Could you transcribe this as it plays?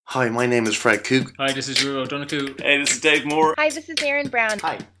Hi, my name is Fred Cook. Hi, this is Ruro Donoghue. Hey, this is Dave Moore. Hi, this is Erin Brown.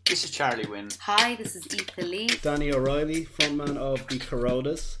 Hi, this is Charlie Wynn. Hi, this is Aoife Lee. Danny O'Reilly, frontman of the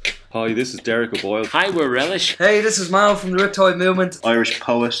Corodas. Hi, this is Derek O'Boyle. Hi, we're Relish. Hey, this is Mal from the Riptide Movement. Irish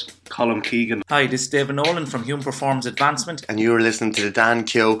poet, Colm Keegan. Hi, this is David Nolan from Human Performance Advancement. And you're listening to the Dan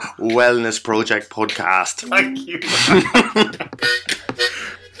Keogh Wellness Project podcast. Thank you.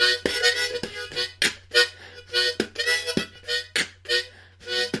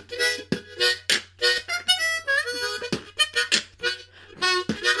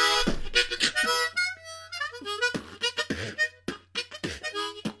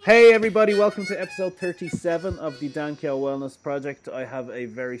 Hey everybody, welcome to episode 37 of the Dan Keogh Wellness Project. I have a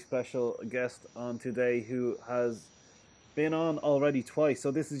very special guest on today who has been on already twice.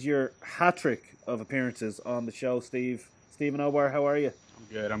 So this is your hat-trick of appearances on the show, Steve. Stephen O'Bar, how are you?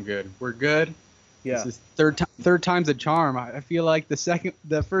 I'm good. We're good. Yeah. This is third time's a charm. I feel like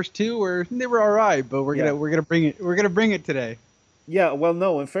the first two were all right, but we're gonna bring it today. Yeah, well,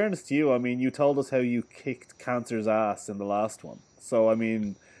 no, in fairness to you, I mean, you told us how you kicked cancer's ass in the last one. So, I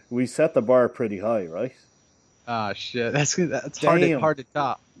mean, we set the bar pretty high, right? Ah, shit. That's Damn. hard to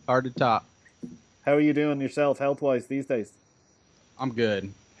top. Hard to top. How are you doing yourself, health-wise, these days? I'm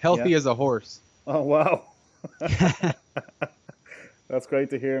good. Healthy as a horse. Oh, wow. That's great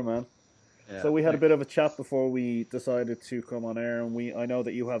to hear, man. Yeah, So we had a bit of a chat before we decided to come on air, and I know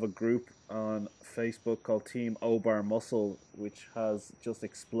that you have a group on Facebook called Team O'Bar Muscle, which has just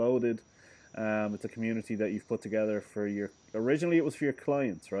exploded. It's a community that you've put together for originally it was for your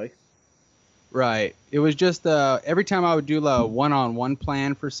clients, right? Right. It was just every time I would do a one-on-one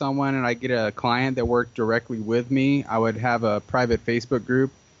plan for someone and I get a client that worked directly with me, I would have a private Facebook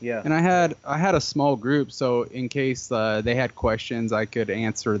group. Yeah. And I had a small group, so in case they had questions, I could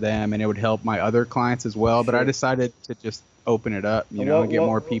answer them, and it would help my other clients as well. Sure. But I decided to just open it up, and get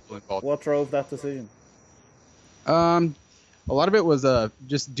more people involved. What drove that decision? A lot of it was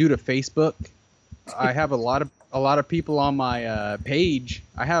just due to Facebook. I have a lot of people on my page.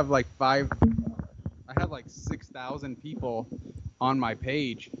 I have like 6,000 people on my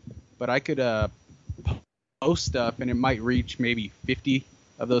page, but I could post stuff and it might reach maybe 50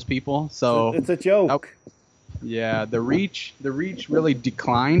 of those people. So it's a joke. Yeah, the reach really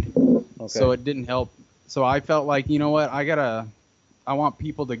declined. Okay. So it didn't help. So I felt like, you know what, I want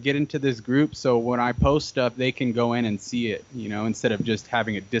people to get into this group so when I post stuff, they can go in and see it, instead of just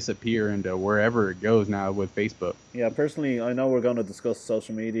having it disappear into wherever it goes now with Facebook. Yeah, personally, I know we're going to discuss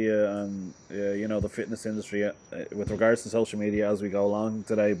social media and, the fitness industry with regards to social media as we go along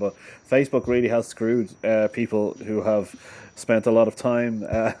today, but Facebook really has screwed people who have spent a lot of time,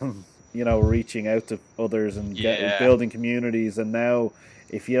 reaching out to others and building communities, and now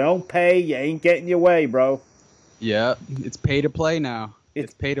if you don't pay, you ain't getting your way, bro. Yeah, it's pay to play now.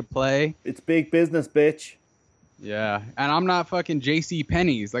 It's pay to play. It's big business, bitch. Yeah, and I'm not fucking JC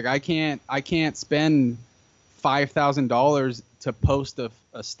Penney's. Like I can't spend $5,000 to post a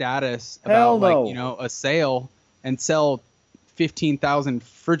status about a sale and sell 15,000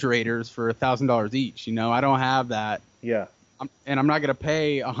 refrigerators for $1,000 each. I don't have that. Yeah. I'm not gonna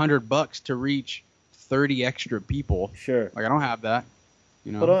pay $100 to reach 30 extra people. Sure. Like I don't have that.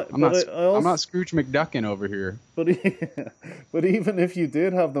 I'm not Scrooge McDuckin over here. But even if you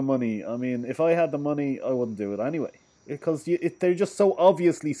did have the money, I mean, if I had the money, I wouldn't do it anyway, because they're just so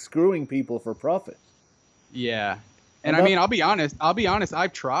obviously screwing people for profit. Yeah, and I mean, I'll be honest.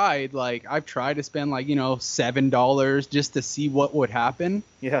 I've tried to spend $7 just to see what would happen.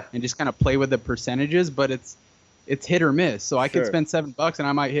 Yeah, and just kind of play with the percentages, but it's hit or miss. So I could spend $7 and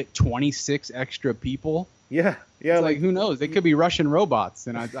I might hit 26 extra people. Yeah. It's like who knows? They could be Russian robots,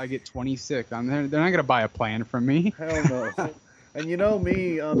 and I get 26. They're not gonna buy a plan from me. Hell no. And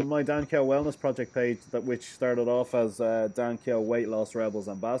me on my Dan Keogh Wellness Project page, which started off as Dan Keogh Weight Loss Rebels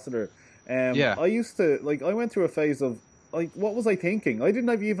Ambassador. I used to I went through a phase of what was I thinking? I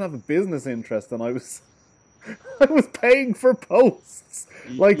didn't even have a business interest, and I was paying for posts.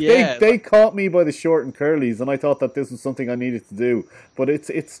 They caught me by the short and curlies, and I thought that this was something I needed to do. But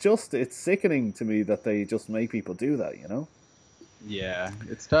it's sickening to me that they just make people do that, Yeah,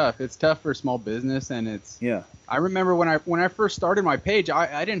 it's tough. It's tough for small business, and yeah. I remember when I first started my page,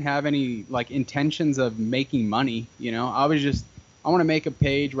 I didn't have any intentions of making money. I was just I want to make a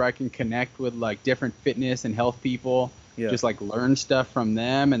page where I can connect with different fitness and health people. Yeah. Just learn stuff from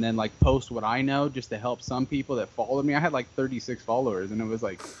them, and then post what I know just to help some people that followed me. I had 36 followers, and it was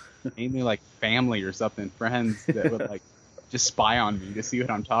mainly family or something, friends that would just spy on me to see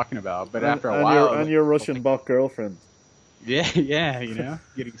what I'm talking about. But after a while, and your Russian bot girlfriend. Yeah,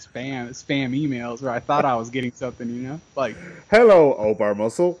 getting spam emails where I thought I was getting something, like, hello, Obar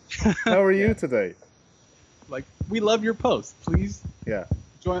Muscle. How are you today? Like, we love your post. Please,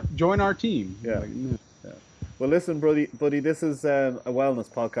 join our team. Yeah. Like, no. Yeah. Well, listen, buddy, this is a wellness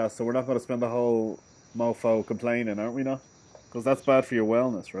podcast, so we're not going to spend the whole mofo complaining, aren't we? Not, because that's bad for your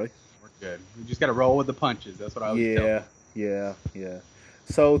wellness, right? We're good. We just got to roll with the punches. That's what I was telling you. Yeah.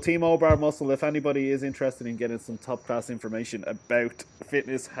 So, Team Obar Muscle, if anybody is interested in getting some top-class information about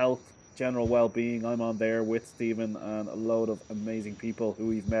fitness, health, general well-being, I'm on there with Stephen and a load of amazing people who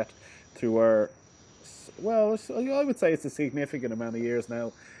we've met through our, well, I would say it's a significant amount of years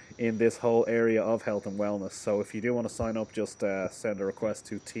now in this whole area of health and wellness. So if you do want to sign up, just send a request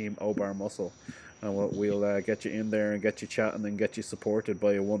to Team Obar Muscle, and we'll get you in there and get you chatting and get you supported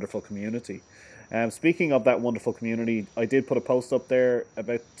by a wonderful community. Speaking of that wonderful community, I did put a post up there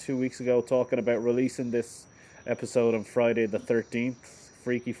about 2 weeks ago talking about releasing this episode on Friday the 13th,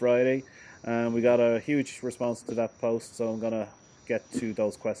 Freaky Friday. We got a huge response to that post, so I'm going to get to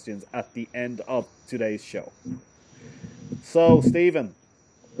those questions at the end of today's show. So, Stephen.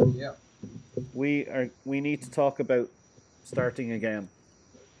 Yeah. We need to talk about starting again.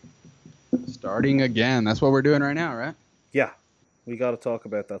 Starting again. That's what we're doing right now, right? Yeah. We got to talk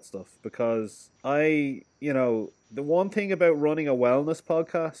about that stuff because the one thing about running a wellness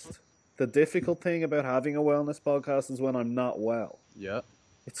podcast, the difficult thing about having a wellness podcast is when I'm not well. Yeah.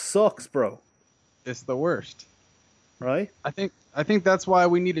 It sucks, bro. It's the worst. Right? I think that's why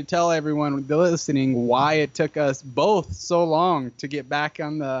we need to tell everyone listening why it took us both so long to get back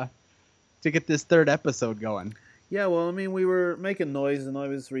to get this third episode going. Yeah, well, I mean, we were making noise and I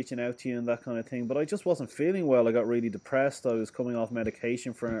was reaching out to you and that kind of thing, but I just wasn't feeling well. I got really depressed. I was coming off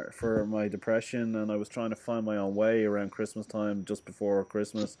medication for my depression, and I was trying to find my own way around Christmas time, just before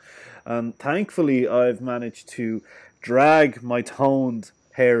Christmas. And thankfully, I've managed to drag my toned,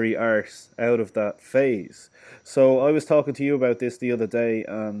 hairy arse out of that phase. So I was talking to you about this the other day,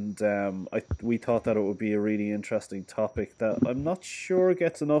 and we thought that it would be a really interesting topic that I'm not sure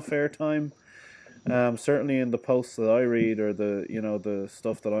gets enough airtime. Certainly in the posts that I read or the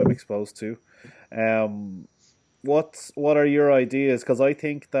stuff that I'm exposed to. What are your ideas? Because I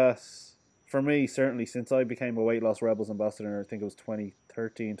think that for me, certainly since I became a Weight Loss Rebels ambassador, I think it was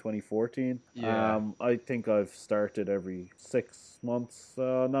 2013, 2014. Yeah. I think I've started every 6 months.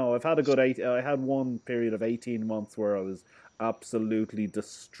 No, I've had a good I had one period of 18 months where I was absolutely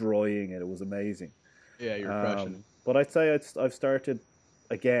destroying it. It was amazing. Yeah, you're crushing it. But I'd say I've started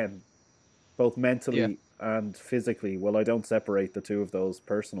again, both mentally and physically. Well, I don't separate the two of those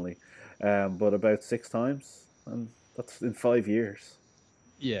personally, but about 6 times, and that's in 5 years.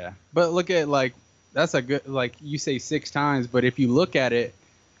 Yeah, but look at, like, that's a good, like, you say 6 times, but if you look at it,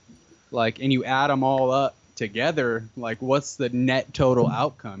 like, and you add them all up together, like, what's the net total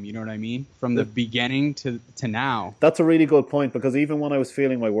outcome? You know what I mean? From the beginning to now. That's a really good point, because even when I was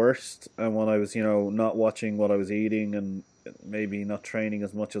feeling my worst and when I was, not watching what I was eating and maybe not training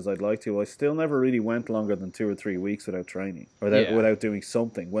as much as I'd like to, I still never really went longer than 2 or 3 weeks without training or without doing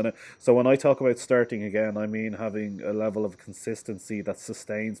something. So when I talk about starting again, I mean having a level of consistency that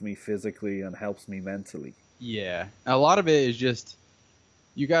sustains me physically and helps me mentally. Yeah, a lot of it is just,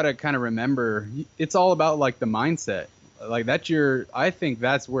 you got to kind of remember, it's all about, like, the mindset. Like, I think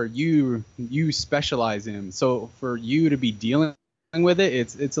that's where you specialize in. So for you to be dealing with it,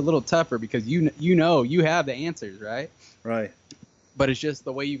 it's a little tougher because you have the answers, right? Right. But it's just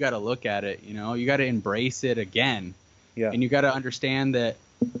the way you got to look at it, you got to embrace it again. Yeah. And you got to understand that,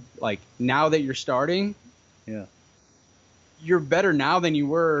 like, now that you're starting, you're better now than you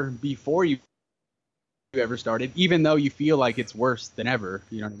were before you ever started, even though you feel like it's worse than ever.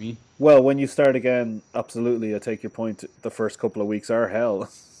 You know what I mean? Well, when you start again, absolutely, I take your point. The first couple of weeks are hell.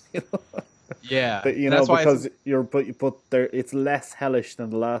 Yeah. But, that's because it's less hellish than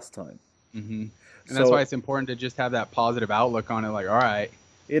the last time. Mm-hmm. And that's why it's important to just have that positive outlook on it. Like, all right,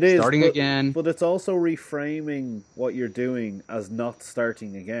 it is starting again. But it's also reframing what you're doing as not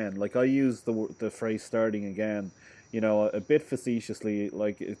starting again. Like, I use the phrase starting again, a bit facetiously.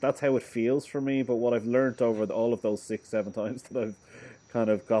 Like, that's how it feels for me. But what I've learned over all of those 6-7 times that I've kind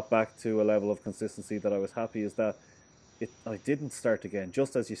of got back to a level of consistency that I was happy is that I didn't start again.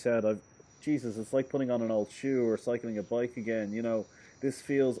 Just as you said, Jesus, it's like putting on an old shoe or cycling a bike again. This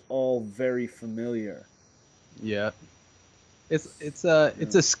feels all very familiar. Yeah. It's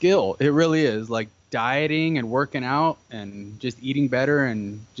a skill. It really is. Like, dieting and working out and just eating better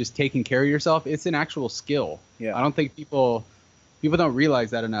and just taking care of yourself, it's an actual skill. Yeah. I don't think people don't realize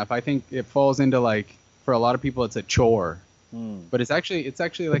that enough. I think it falls into, like, for a lot of people it's a chore. But it's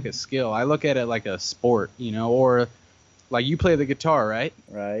actually like a skill. I look at it like a sport, or like you play the guitar, right?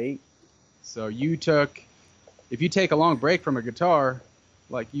 Right. So if you take a long break from a guitar,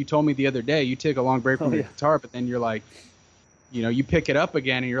 like you told me the other day, you take a long break from the guitar, but then you're like, you pick it up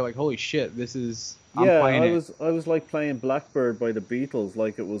again and you're like, holy shit, I'm playing it. I was like playing Blackbird by the Beatles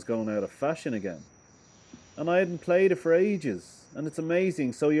like it was going out of fashion again. And I hadn't played it for ages. And it's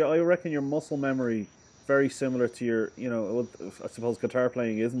amazing. So I reckon your muscle memory, very similar to your, I suppose guitar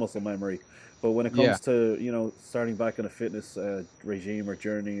playing is muscle memory. But when it comes to, starting back in a fitness regime or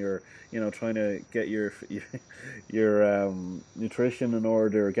journey, or, trying to get your nutrition in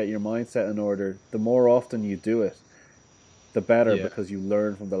order, or get your mindset in order, the more often you do it, the better, because you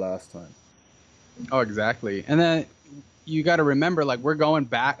learn from the last time. Oh, exactly. And then you got to remember, like, we're going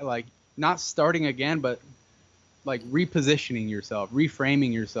back, like, not starting again, but like repositioning yourself,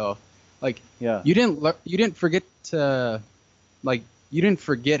 reframing yourself. Like, you didn't forget to, like, you didn't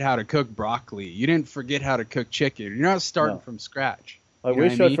forget how to cook broccoli. You didn't forget how to cook chicken. You're not starting from scratch. I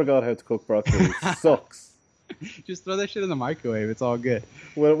wish I forgot how to cook broccoli. It sucks. Just throw that shit in the microwave. It's all good.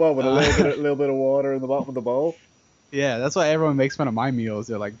 With a little bit of water in the bottom of the bowl? Yeah, that's why everyone makes fun of my meals.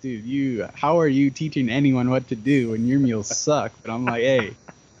 They're like, dude, how are you teaching anyone what to do when your meals suck? But I'm like, hey,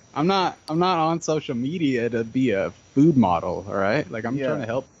 I'm not on social media to be a food model, all right? Like, I'm trying to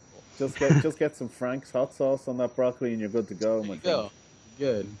help people. Just get some Frank's hot sauce on that broccoli and you're good to go. My friend.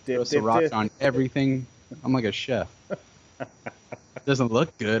 Good. Throw sriracha on everything. I'm like a chef. Doesn't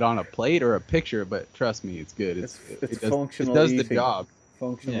look good on a plate or a picture, but trust me, it's good. It's functional. It does eating. The job.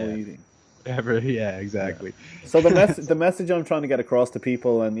 Functional eating. Whatever. Yeah, exactly. Yeah. So the message I'm trying to get across to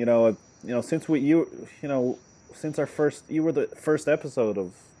people, and since you were the first episode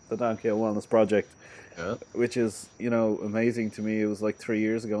of the Dan Keogh Wellness Project, which is amazing to me. It was like 3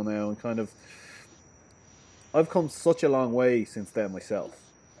 years ago now, and kind of I've come such a long way since then myself.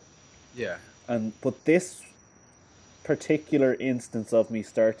 Yeah. But this particular instance of me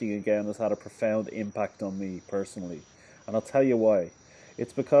starting again has had a profound impact on me personally, and I'll tell you why.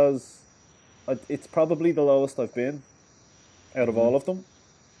 It's because it's probably the lowest I've been out of all of them,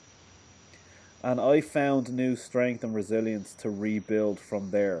 and I found new strength and resilience to rebuild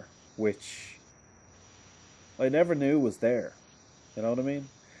from there, which I never knew was there. You know what I mean?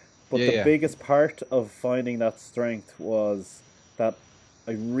 But the biggest part of finding that strength was that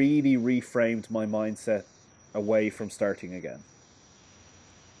I really reframed my mindset away from starting again.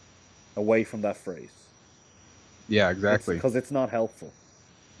 Away from that phrase. Yeah, exactly. Because it's not helpful.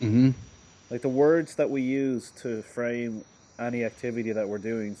 Mm-hmm. Like the words that we use to frame any activity that we're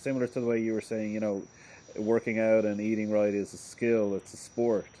doing, similar to the way you were saying, working out and eating right is a skill, it's a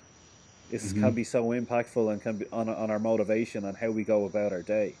sport. It can be so impactful and can be on our motivation and how we go about our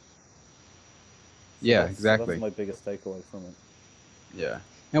day. Yeah, exactly. That's my biggest takeaway from it. Yeah,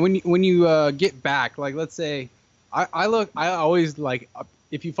 and when you get back, like let's say, I always like,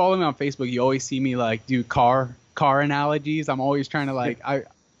 if you follow me on Facebook, you always see me like do car analogies. I'm always trying to like I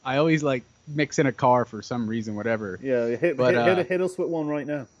always like mix in a car for some reason, whatever. Yeah, hit us with one right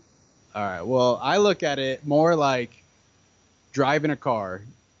now. All right. Well, I look at it more like driving a car.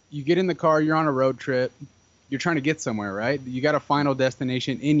 You get in the car, you're on a road trip. You're trying to get somewhere, right? You got a final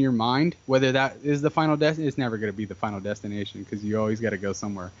destination in your mind. Whether that is the final destination, it's never going to be the final destination because you always got to go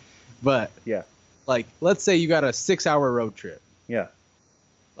somewhere. But like, let's say you got a 6-hour road trip. Yeah.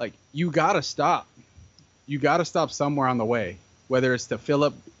 Like, you got to stop. You got to stop somewhere on the way. Whether it's to fill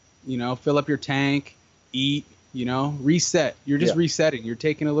up your tank, eat, reset. You're just resetting. You're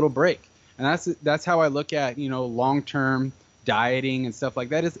taking a little break. And that's how I look at, long-term dieting and stuff like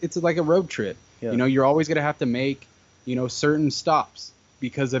that. It's like a road trip. Yeah. You're always going to have to make, certain stops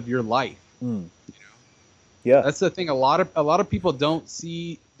because of your life. Yeah. That's the thing. A lot of people don't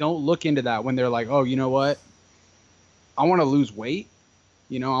look into that when they're like, oh, you know what? I want to lose weight.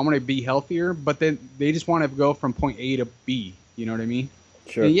 I want to be healthier, but then they just want to go from point A to B. You know what I mean?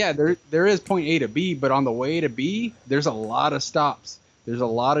 Sure. And yeah, there is point A to B, but on the way to B, there's a lot of stops. There's a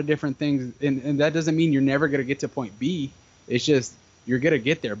lot of different things. And that doesn't mean you're never going to get to point B. It's just, you're going to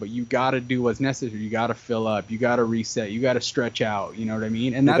get there, but you got to do what's necessary. You got to fill up. You got to reset. You got to stretch out. You know what I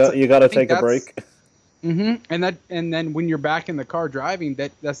mean? And you got to take a break. Mm-hmm. And then when you're back in the car driving,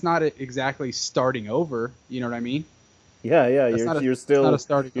 that's not exactly starting over. You know what I mean? Yeah. You're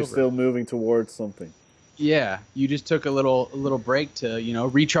still moving towards something. Yeah. You just took a little break to,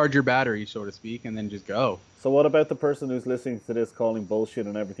 recharge your battery, so to speak, and then just go. So what about the person who's listening to this calling bullshit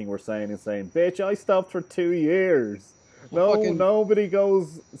and everything we're saying and saying, bitch, I stopped for 2 years. Nobody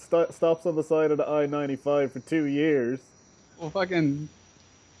stops on the side of the I-95 for 2 years. Well, fucking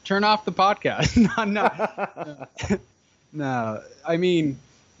turn off the podcast. No. I mean,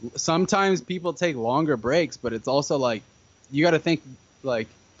 sometimes people take longer breaks, but it's also like you got to think like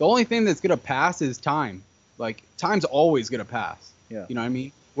the only thing that's gonna pass is time. Like time's always gonna pass. Yeah. You know what I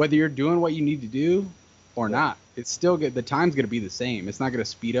mean? Whether you're doing what you need to do or not, it's still good. The time's gonna be the same. It's not gonna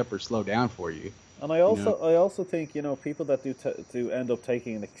speed up or slow down for you. And I also think people that do end up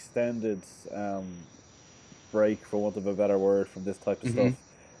taking an extended break, for want of a better word, from this type of stuff.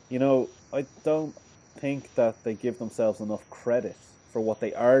 I don't think that they give themselves enough credit for what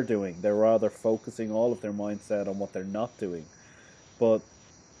they are doing. They're rather focusing all of their mindset on what they're not doing. But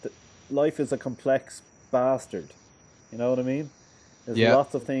life is a complex bastard. You know what I mean? There's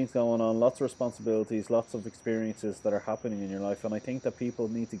lots of things going on, lots of responsibilities, lots of experiences that are happening in your life, and I think that people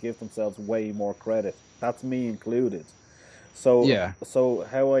need to give themselves way more credit. That's me included. So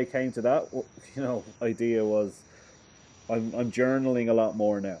how I came to that, idea was, I'm journaling a lot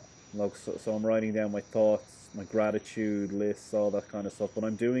more now. So I'm writing down my thoughts, my gratitude lists, all that kind of stuff. But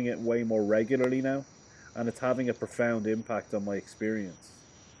I'm doing it way more regularly now, and it's having a profound impact on my experience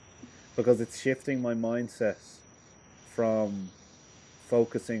because it's shifting my mindset from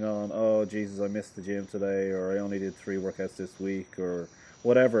focusing on, oh Jesus, I missed the gym today, or I only did 3 workouts this week, or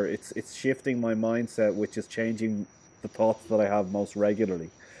whatever. It's shifting my mindset, which is changing the thoughts that I have most regularly,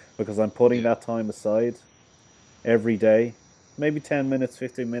 because I'm putting that time aside every day, maybe 10 minutes,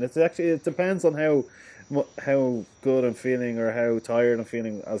 15 minutes. Actually, it depends on how good I'm feeling or how tired I'm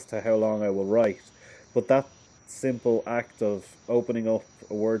feeling as to how long I will write. But that simple act of opening up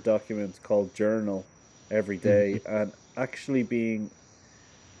a Word document called journal every day and actually being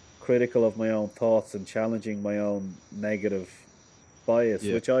critical of my own thoughts and challenging my own negative bias,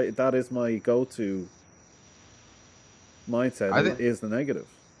 which that is my go-to mindset, is the negative.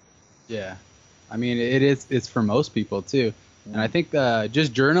 Yeah. I mean, it's for most people too. And I think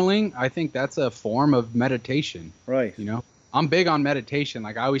just journaling, I think that's a form of meditation. Right. I'm big on meditation.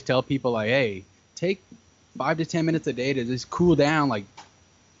 Like I always tell people like, hey, take 5 to 10 minutes a day to just cool down. Like,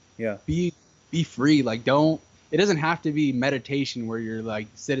 be free. Like it doesn't have to be meditation where you're like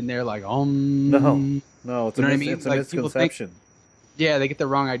sitting there like, no, it's it's a like, misconception. They get the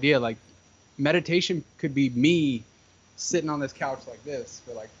wrong idea. Like meditation could be me sitting on this couch like this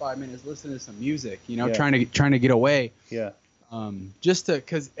for like 5 minutes, listening to some music, trying to get away. Yeah. Just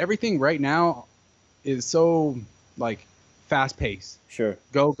because everything right now is so like fast paced. Sure.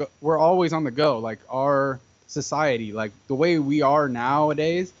 Go. We're always on the go. Like our society, like the way we are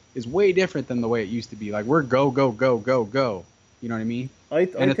nowadays is way different than the way it used to be. Like we're go. You know what I mean? I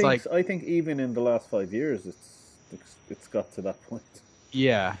think even in the last 5 years, it's got to that point.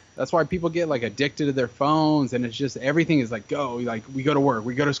 Yeah, that's why people get like addicted to their phones, and it's just everything is like go. Like we go to work,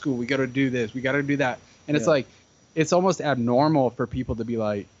 we go to school, we got to do this, we got to do that, and it's like it's almost abnormal for people to be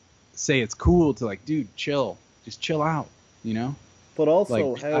like say it's cool to like, dude, chill, just chill out, But also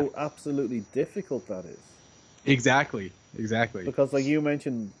like, how absolutely difficult that is. Exactly. Because like you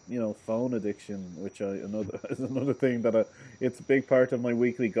mentioned, phone addiction, which is another thing that it's a big part of my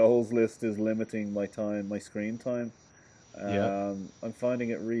weekly goals list is limiting my screen time. I'm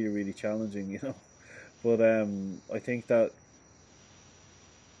finding it really, really challenging, but I think that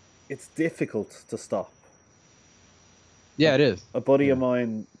it's difficult to stop. Yeah, it is. A buddy of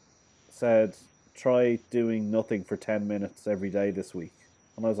mine said, try doing nothing for 10 minutes every day this week.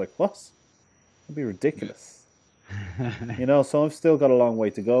 And I was like, what? That'd be ridiculous. So I've still got a long way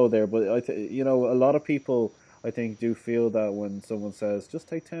to go there. But, a lot of people, I think, do feel that when someone says, just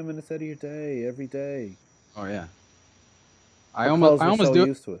take 10 minutes out of your day, every day. Oh, yeah. I almost do it.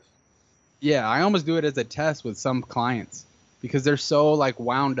 Used to it. Yeah, I almost do it as a test with some clients because they're so like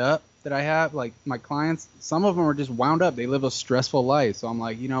wound up that I have. Like my clients, some of them are just wound up. They live a stressful life. So I'm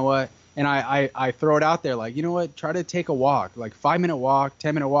like, you know what? And I throw it out there like, you know what? Try to take a walk, like 5-minute walk,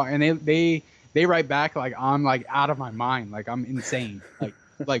 10-minute walk. And they write back like I'm like out of my mind. Like I'm insane.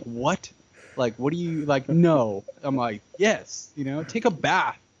 Like what? Like, what do you like? No. I'm like, yes, take a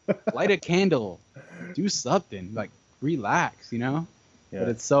bath, light a candle, do something like relax, But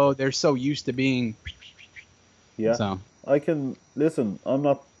it's they're so used to being. Yeah. So I can listen. I'm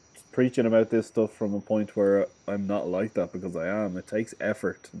not preaching about this stuff from a point where I'm not like that because I am. It takes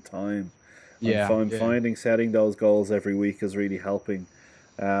effort and time. I'm finding setting those goals every week is really helping.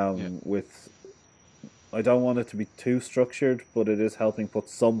 With, I don't want it to be too structured, but it is helping put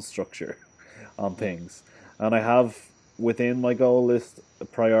some structure on things. And I have within my goal list, a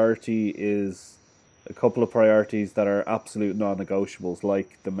priority is a couple of priorities that are absolute non-negotiables,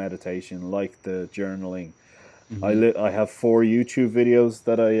 like the meditation, like the journaling. I have 4 YouTube videos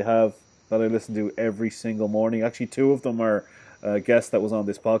that I listen to every single morning. Actually, 2 of them are a guest that was on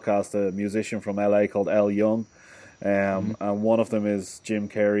this podcast, a musician from LA called L Young, And one of them is Jim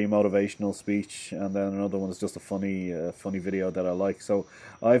Carrey motivational speech, and then another one is just a funny video that I like. So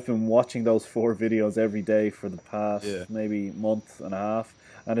I've been watching those 4 videos every day for the past maybe month and a half,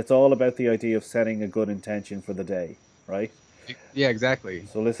 and it's all about the idea of setting a good intention for the day, right? Yeah, exactly.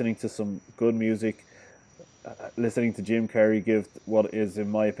 So listening to some good music, listening to Jim Carrey give what is,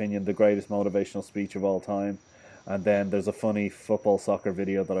 in my opinion, the greatest motivational speech of all time, and then there's a funny football soccer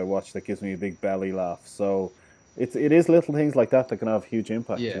video that I watch that gives me a big belly laugh. So it is little things like that can have huge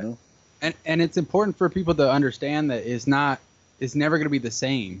impact, you know? And it's important for people to understand that it's never going to be the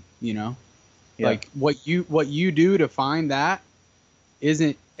same, you know? Yeah. Like what you do to find that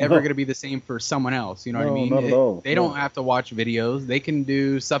isn't ever going to be the same for someone else, you know what I mean? Not at all. They don't have to watch videos. They can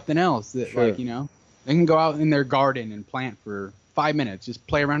do something else that like, you know, they can go out in their garden and plant for 5 minutes, just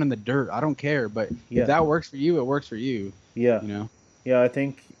play around in the dirt. I don't care, but if that works for you, it works for you. Yeah. You know? Yeah, I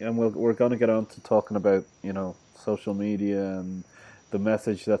think, and we're going to get on to talking about, you know, social media and the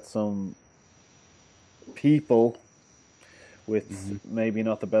message that some people with maybe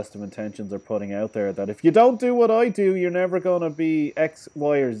not the best of intentions are putting out there, that if you don't do what I do, you're never going to be X,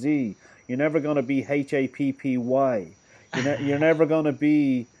 Y, or Z. You're never going to be HAPPY. You're never going to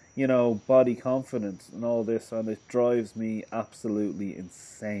be, you know, body confident and all this, and it drives me absolutely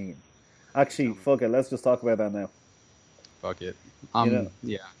insane. Actually, fuck it, let's just talk about that now. Fuck it.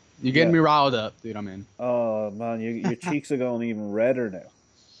 Yeah. You're getting me riled up, dude. I'm in. Oh, man, your cheeks are going even redder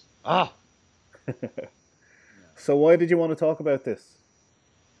now. So why did you want to talk about this?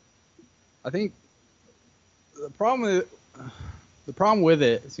 I think the problem with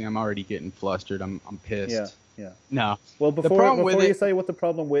it. See, I'm already getting flustered. I'm pissed. Yeah. No. Well, before you say what the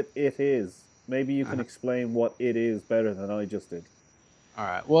problem with it is, maybe you can explain what it is better than I just did. All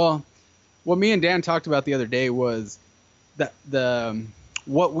right. Well, what me and Dan talked about the other day was that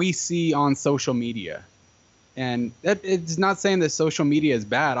what we see on social media. And that it's not saying that social media is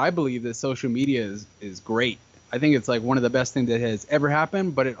bad. I believe that social media is great. I think it's like one of the best things that has ever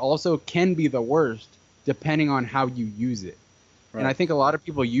happened, but it also can be the worst depending on how you use it. Right. And I think a lot of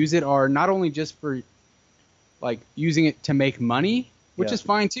people use it are not only just for like using it to make money, which is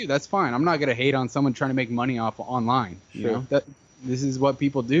fine too. That's fine. I'm not going to hate on someone trying to make money off online. Sure. You know, this is what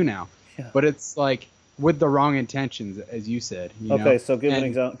people do now. Yeah. But it's like with the wrong intentions, as you said. You know? So give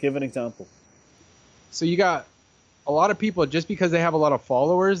an example. So you got a lot of people, just because they have a lot of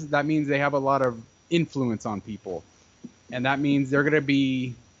followers, that means they have a lot of influence on people. And that means they're going to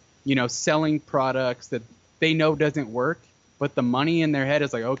be, you know, selling products that they know doesn't work, but the money in their head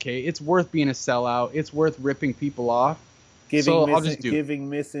is like, okay, it's worth being a sellout. It's worth ripping people off. Giving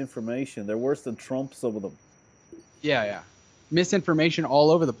misinformation. They're worse than Trump, some of them. Yeah. Misinformation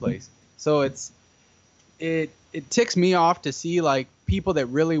all over the place. So it ticks me off to see like people that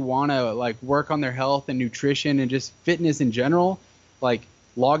really want to like work on their health and nutrition and just fitness in general, like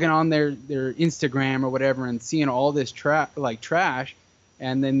logging on their Instagram or whatever and seeing all this trash,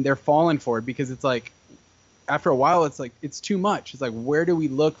 and then they're falling for it because it's like after a while it's like it's too much. It's like, where do we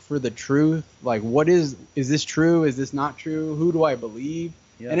look for the truth? Like, what is this true? Is this not true? Who do I believe?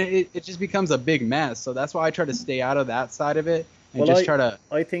 Yeah. And it just becomes a big mess. So that's why I try to stay out of that side of it and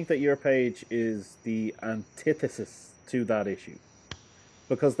I think that your page is the antithesis to that issue,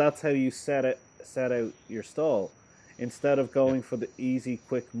 because that's how you set out your stall. Instead of going for the easy,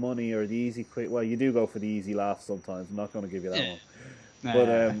 quick money or the easy, quick... Well, you do go for the easy laugh sometimes. I'm not going to give you that one.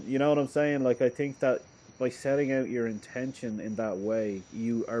 But you know what I'm saying? Like, I think that by setting out your intention in that way,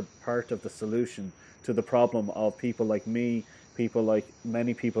 you are part of the solution to the problem of people like me, people like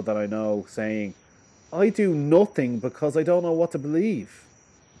many people that I know saying, I do nothing because I don't know what to believe.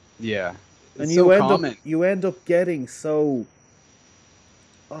 Yeah. And you end up getting so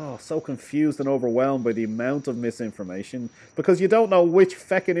confused and overwhelmed by the amount of misinformation because you don't know which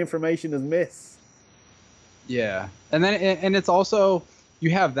feckin' information is miss. Yeah. And then it's also, you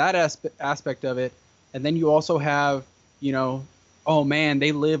have that aspect of it, and then you also have, you know, oh man,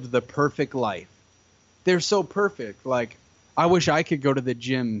 they live the perfect life. They're so perfect. Like, I wish I could go to the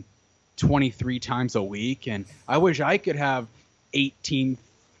gym 23 times a week, and I wish I could have 18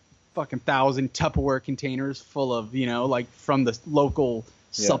 fucking thousand Tupperware containers full of, you know, like from the local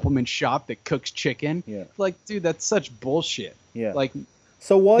supplement shop that cooks chicken. Yeah. Like, dude, that's such bullshit. Yeah. Like,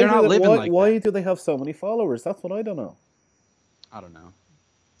 so why do they have so many followers? That's what I don't know. I don't know.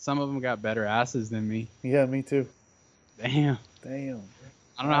 Some of them got better asses than me. Yeah, me too. Damn. I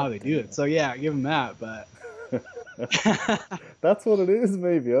don't know how they do it. So yeah, give them that, but that's what it is,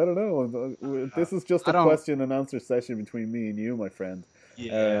 maybe. I don't know. This is just a question and answer session between me and you, my friend.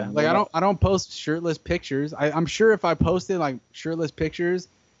 Yeah. Like, I don't post shirtless pictures. I'm sure if I posted like shirtless pictures,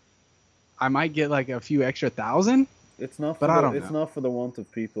 I might get like a few extra thousand. It's not. But I don't know. not for the want of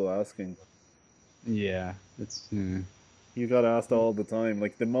people asking. Yeah, it's. You got asked all the time.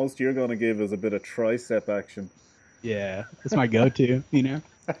 Like the most you're gonna give is a bit of tricep action. Yeah, that's my go-to. You know,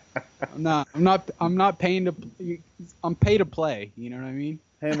 I'm not paying to. I'm paid to play. You know what I mean?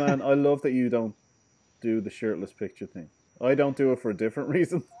 Hey man, I love that you don't do the shirtless picture thing. I don't do it for a different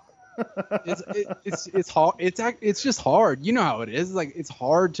reason. It's hard. It's just hard. You know how it is. Like it's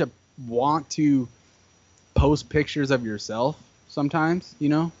hard to want to post pictures of yourself sometimes. You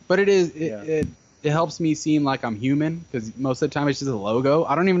know, but it helps me seem like I'm human because most of the time it's just a logo.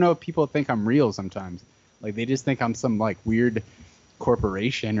 I don't even know if people think I'm real sometimes. Like they just think I'm some like weird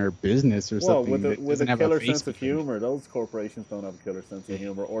corporation or business or something. With a killer sense of humor, those corporations don't have a killer sense of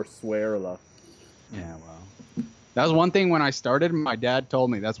humor or swear a lot. Yeah, well, that was one thing when I started. My dad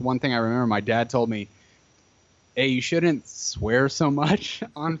told me. That's one thing I remember. My dad told me, "Hey, you shouldn't swear so much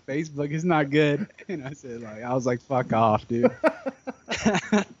on Facebook. It's not good." And I was like, "Fuck off, dude."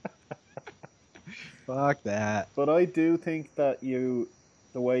 Fuck that. But I do think that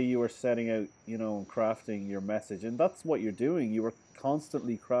the way you were setting out, you know, and crafting your message, and that's what you're doing. You were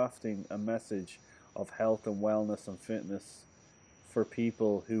constantly crafting a message of health and wellness and fitness for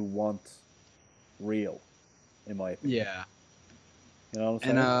people who want real, in my opinion. Yeah. You know what I'm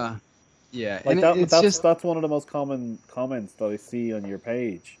saying? And yeah, like and that's one of the most common comments that I see on your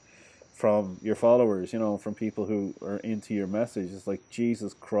page from your followers, you know, from people who are into your message. It's like,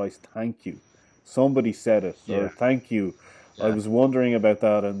 Jesus Christ, thank you. Somebody said it, or thank you. Yeah. I was wondering about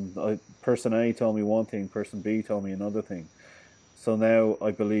that, and person A told me one thing, person B told me another thing. So now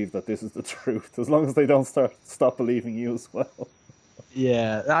I believe that this is the truth, as long as they don't stop believing you as well.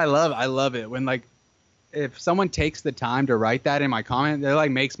 Yeah, I love it when like if someone takes the time to write that in my comment, that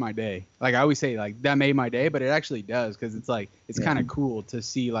like makes my day. Like I always say, like that made my day, but it actually does because it's like it's kind of cool to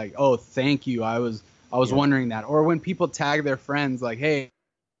see like, oh, thank you. I was wondering that, or when people tag their friends like, hey,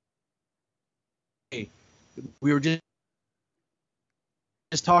 we were just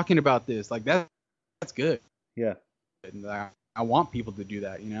talking about this. Like that's good. Yeah. And I want people to do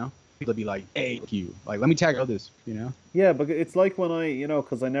that, you know. People to be like, hey, thank you. Like, let me tag others, you know. Yeah, but it's like when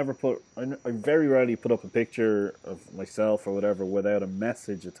because I very rarely put up a picture of myself or whatever without a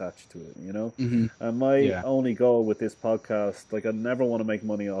message attached to it, you know. Mm-hmm. And my only goal with this podcast, like, I never want to make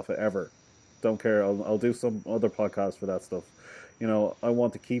money off it ever. Don't care. I'll do some other podcast for that stuff. You know, I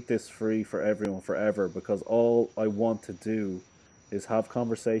want to keep this free for everyone forever because all I want to do is have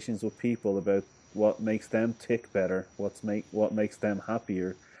conversations with people about what makes them tick better, what makes them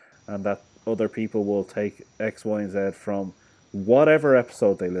happier, and that other people will take X, Y, and Z from whatever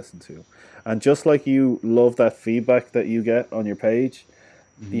episode they listen to. And just like you love that feedback that you get on your page,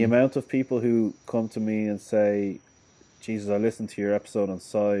 the amount of people who come to me and say, Jesus, I listened to your episode on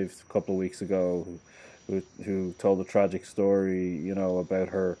Sive a couple of weeks ago, who told a tragic story, you know, about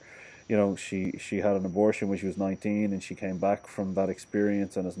her, you know, she had an abortion when she was 19 and she came back from that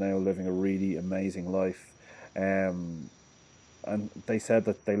experience and is now living a really amazing life. And they said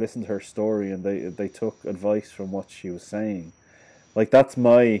that they listened to her story and they took advice from what she was saying. Like, that's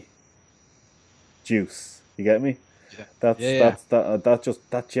my juice. You get me? Yeah.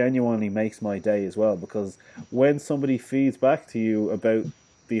 That genuinely makes my day as well, because when somebody feeds back to you about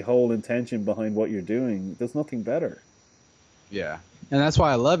the whole intention behind what you're doing, there's nothing better. Yeah. And that's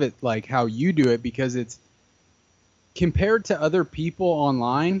why I love it, like how you do it, because it's compared to other people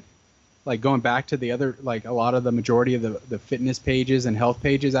online, like going back to the other, like a lot of the majority of the fitness pages and health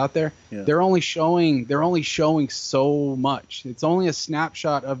pages out there, they're only showing so much. It's only a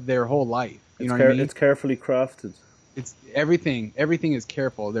snapshot of their whole life. You know what I mean? It's carefully crafted. It's everything is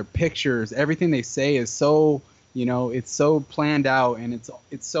careful. Their pictures, everything they say is so, you know, it's so planned out and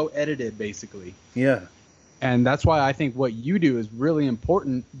it's so edited basically. Yeah. And that's why I think what you do is really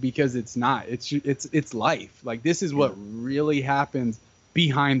important, because it's life. Like, this is what really happens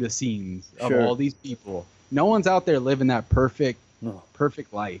behind the scenes of all these people. No one's out there living that perfect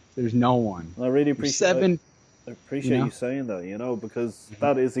life. There's no one. I really appreciate you saying that, you know, because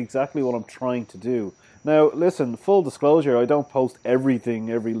that is exactly what I'm trying to do. Now, listen, full disclosure, I don't post everything,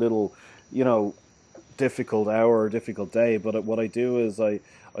 every little, you know, difficult hour or difficult day, but what I do is I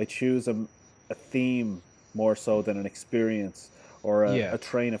choose a theme more so than an experience or a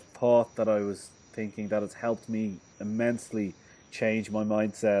train of thought that I was thinking that has helped me immensely change my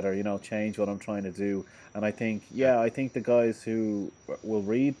mindset, or, you know, change what I'm trying to do. And I think the guys who will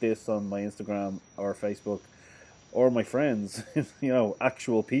read this on my Instagram or Facebook, or my friends, you know,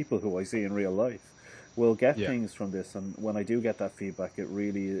 actual people who I see in real life, will get things from this. And when I do get that feedback,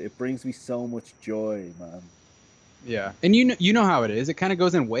 it brings me so much joy, man. Yeah, and you know how it is. It kind of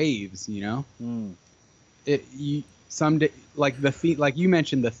goes in waves, you know. Someday, like like you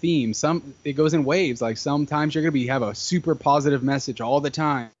mentioned the theme. It goes in waves. Like sometimes you're gonna have a super positive message all the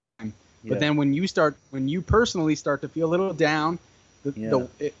time, but then when you personally start to feel a little down, the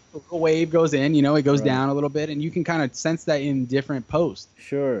wave goes in. You know, it goes down a little bit, and you can kind of sense that in different posts.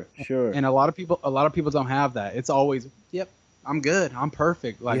 Sure. And a lot of people don't have that. It's always, yep, I'm good, I'm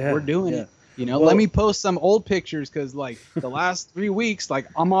perfect. Like we're doing it. You know, let me post some old pictures because, like, the last 3 weeks, like,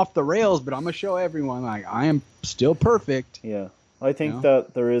 I'm off the rails, but I'm going to show everyone, like, I am still perfect. Yeah. I think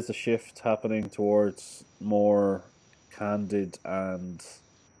that there is a shift happening towards more candid and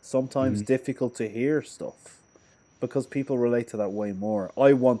sometimes difficult to hear stuff because people relate to that way more.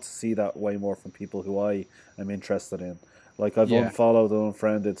 I want to see that way more from people who I am interested in. Like, I've unfollowed and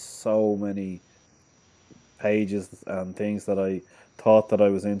unfriended so many pages and things that I thought that I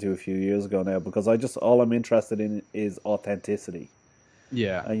was into a few years ago now because all I'm interested in is authenticity.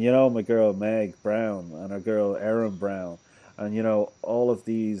 Yeah. And you know, my girl Meg Brown and our girl Erin Brown and you know, all of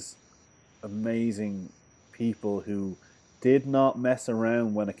these amazing people who did not mess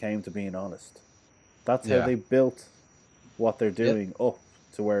around when it came to being honest. That's how they built what they're doing up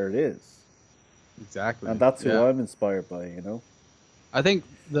to where it is. Exactly. And that's who I'm inspired by, you know. I think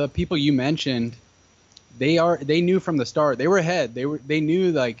the people you mentioned, they knew from the start. They were ahead. They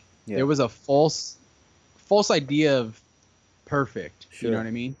knew like there was a false idea of perfect. Sure. You know what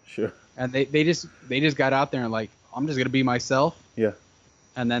I mean? Sure. And they just got out there and like, I'm just gonna be myself. Yeah.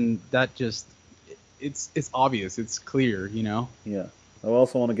 And then that just it's obvious. It's clear. You know. Yeah. I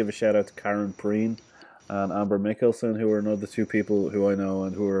also want to give a shout out to Karen Preen and Amber Mickelson, who are another two people who I know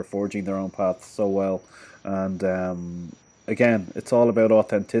and who are forging their own paths so well. And again, it's all about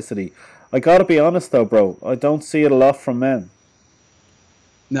authenticity. I gotta be honest though, bro. I don't see it a lot from men.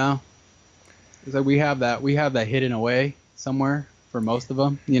 No, it's like we have that hidden away somewhere for most of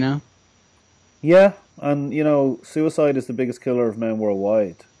them, you know. Yeah, and you know, suicide is the biggest killer of men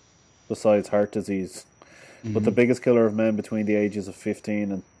worldwide, besides heart disease. But the biggest killer of men between the ages of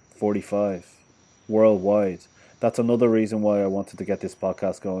 15 and 45, worldwide. That's another reason why I wanted to get this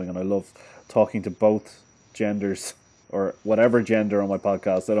podcast going, and I love talking to both genders. Or whatever gender on my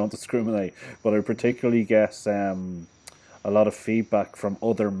podcast, I don't discriminate. But I particularly get a lot of feedback from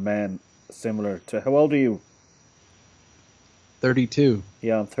other men similar to... How old are you? 32.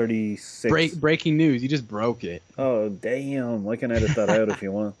 Yeah, I'm 36. Breaking news, you just broke it. Oh, damn. I can edit that out if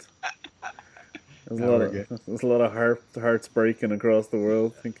you want. There's a lot of hearts breaking across the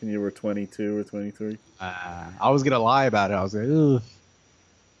world thinking you were 22 or 23. I was going to lie about it. I was like, ugh.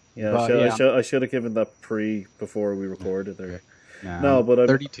 Yeah, I should have given that before we recorded there. No, but I'm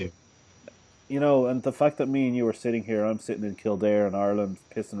 32. You know, and the fact that me and you are sitting here, I'm sitting in Kildare in Ireland,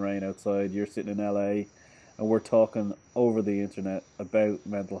 pissing rain outside, you're sitting in LA, and we're talking over the internet about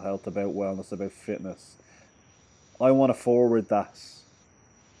mental health, about wellness, about fitness. I want to forward that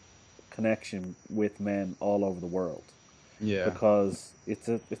connection with men all over the world. Yeah. Because it's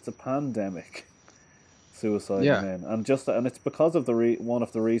a pandemic. Suicide men, and it's because of one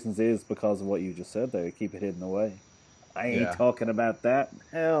of the reasons is because of what you just said there. You keep it hidden away. I ain't talking about that.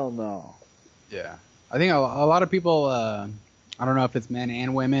 Hell no. Yeah, I think a lot of people. I don't know if it's men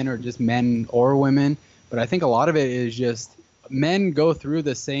and women or just men or women, but I think a lot of it is just men go through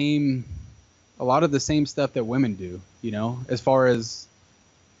a lot of the same stuff that women do. You know, as far as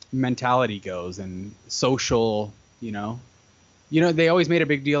mentality goes and social. You know, they always made a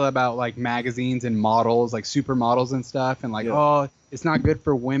big deal about like magazines and models, like supermodels and stuff. And like, oh, it's not good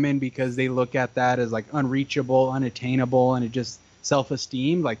for women because they look at that as like unreachable, unattainable, and it just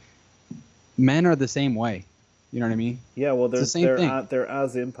self-esteem. Like men are the same way. You know what I mean? Yeah, well, they're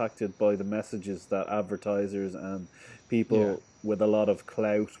as impacted by the messages that advertisers and people with a lot of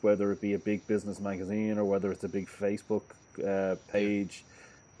clout, whether it be a big business magazine or whether it's a big Facebook page,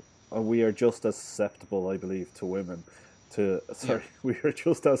 we are just as susceptible, I believe, to women. We are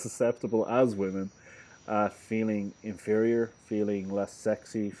just as susceptible as women at feeling inferior, feeling less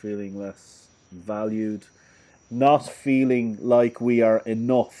sexy, feeling less valued, not feeling like we are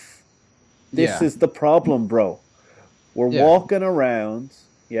enough. This is the problem, bro. We're walking around,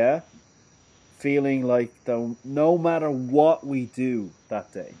 feeling like no matter what we do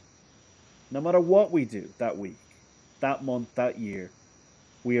that day, no matter what we do that week, that month, that year,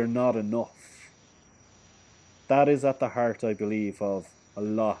 we are not enough. That is at the heart, I believe, of a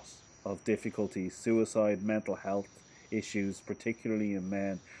lot of difficulties, suicide, mental health issues, particularly in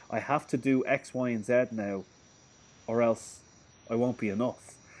men. I have to do X, Y, and Z now, or else I won't be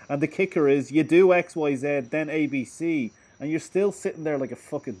enough. And the kicker is, you do X, Y, Z, then A, B, C, and you're still sitting there like a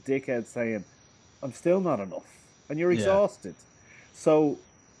fucking dickhead saying, I'm still not enough. and you're exhausted. So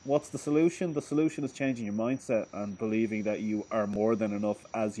what's the solution? The solution is changing your mindset and believing that you are more than enough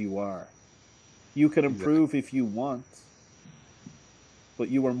as you are. You can improve if you want, but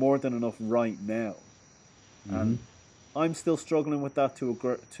you are more than enough right now. And I'm still struggling with that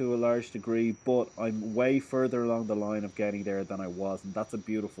to a large degree, but I'm way further along the line of getting there than I was, and that's a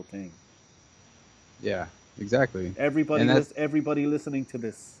beautiful thing. Yeah, exactly. Everybody listening to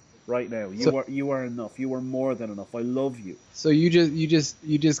this right now, you are enough. You are more than enough. I love you. So you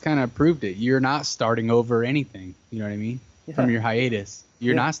just kind of proved it. You're not starting over anything. You know what I mean? Yeah. From your hiatus,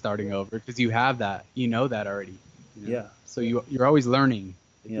 you're not starting over because you have that. You know that already. You know? Yeah. So you're always learning.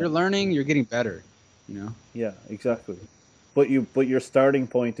 If you're learning, you're getting better. You know. Yeah, exactly. But your starting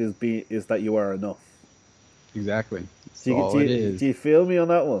point is that you are enough. Exactly. Do you feel me on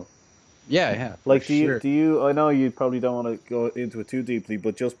that one? Yeah. Like, do you? I know you probably don't want to go into it too deeply,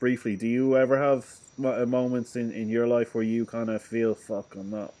 but just briefly, do you ever have moments in your life where you kind of feel, fuck,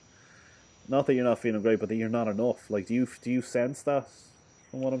 I'm not that you're not feeling great, but that you're not enough? Like, do you sense that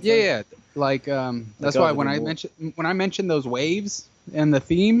from what I'm saying? Yeah. Like, that's why when I mentioned those waves and the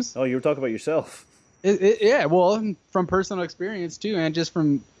themes. Oh, you were talking about yourself. Yeah, well, from personal experience too, and just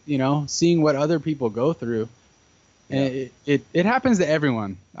from seeing what other people go through. And it happens to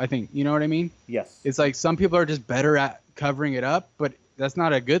everyone, I think. You know what I mean? Yes. It's like some people are just better at covering it up, but that's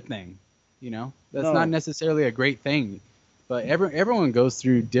not a good thing. That's not necessarily a great thing. But everyone goes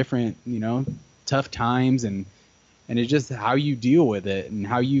through different, tough times, and it's just how you deal with it and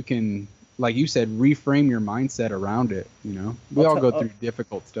how you can, like you said, reframe your mindset around it. We all go through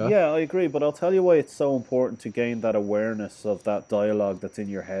difficult stuff. Yeah, I agree. But I'll tell you why it's so important to gain that awareness of that dialogue that's in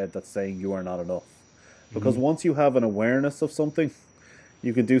your head that's saying you are not enough. Because once you have an awareness of something,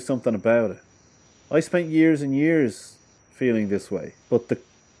 you can do something about it. I spent years and years feeling this way, but the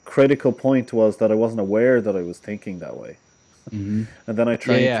critical point was that I wasn't aware that I was thinking that way. And then I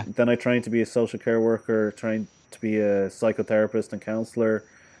trained. Then I trained to be a social care worker, trained to be a psychotherapist and counselor,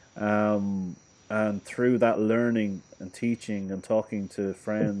 and through that learning and teaching and talking to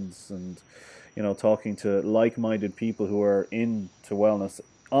friends and talking to like-minded people who are into wellness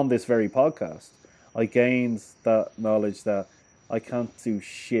on this very podcast, I gained that knowledge that I can't do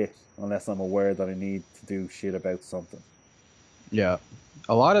shit unless I'm aware that I need to do shit about something. Yeah.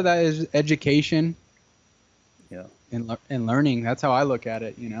 A lot of that is education. Yeah. And learning. That's how I look at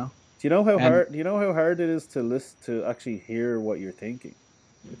it, Do you know how hard it is to actually hear what you're thinking?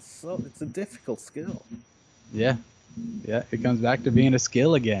 It's a difficult skill. Yeah. Yeah, it comes back to being a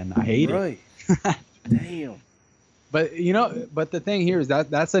skill again. I hate it. Right. Damn. But but the thing here is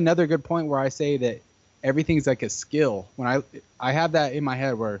that's another good point where I say that everything's like a skill. When I have that in my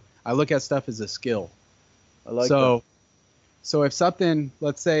head where I look at stuff as a skill. I like that. So if something,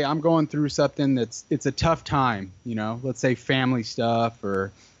 let's say I'm going through something it's a tough time, let's say family stuff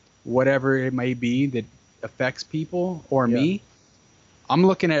or whatever it may be that affects people or me, I'm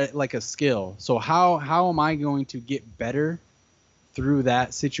looking at it like a skill. So how am I going to get better through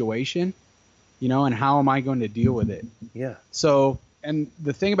that situation? And how am I going to deal with it? Yeah. So, and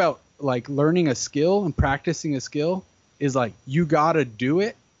the thing about like learning a skill and practicing a skill is like, you got to do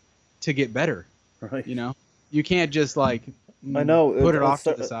it to get better. Right. You can't just like, I know, put it off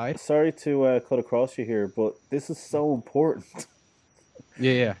to the side. Sorry to cut across you here, but this is so important.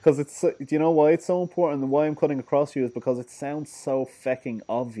 Yeah. Because do you know why it's so important and why I'm cutting across you is because it sounds so fecking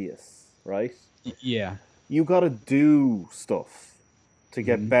obvious, right? Yeah. You got to do stuff to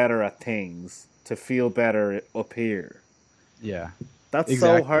get better at things, to feel better up here. Yeah. That's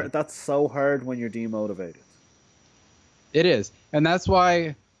so hard. That's so hard when you're demotivated. It is. And that's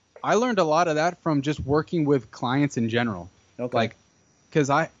why I learned a lot of that from just working with clients in general. Okay. Like,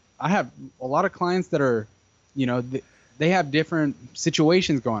 because I have a lot of clients that are, they have different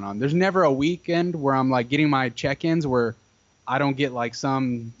situations going on. There's never a weekend where I'm like getting my check-ins where I don't get like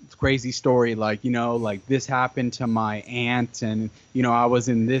some crazy story like, like this happened to my aunt and, I was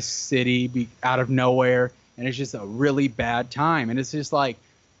in this city out of nowhere and it's just a really bad time. And it's just like,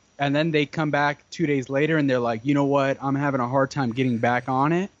 and then they come back 2 days later and they're like, you know what, I'm having a hard time getting back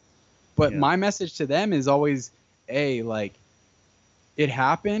on it. But my message to them is always, hey, like, it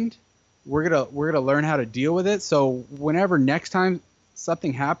happened. We're gonna learn how to deal with it. So whenever next time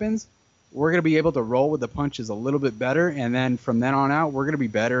something happens, we're gonna be able to roll with the punches a little bit better. And then from then on out, we're gonna be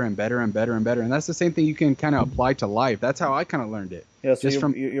better and better and better and better. And that's the same thing you can kind of apply to life. That's how I kind of learned it. Yeah. So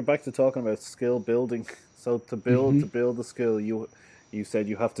you're back to talking about skill building. So to build the skill, you said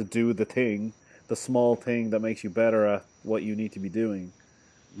you have to do the thing, the small thing that makes you better at what you need to be doing.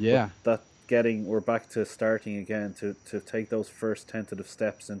 Yeah. But that we're back to starting again. To take those first tentative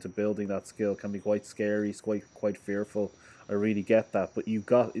steps into building that skill can be quite scary, it's quite fearful. I really get that, but you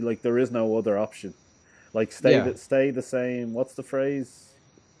got like there is no other option. Like stay the same. What's the phrase?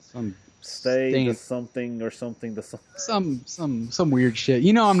 Stay the something or something the some weird shit.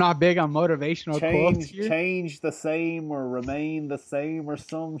 You know, I'm not big on motivational quotes here. Change the same or remain the same or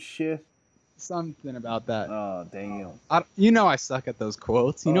some shit. Something about that. Oh damn! You know I suck at those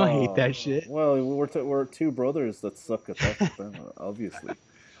quotes. You know I hate that shit. Well, we're two brothers that suck at that. Obviously.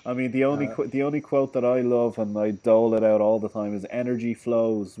 I mean, the only quote that I love and I dole it out all the time is "Energy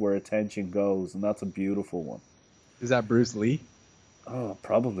flows where attention goes," and that's a beautiful one. Is that Bruce Lee? Oh,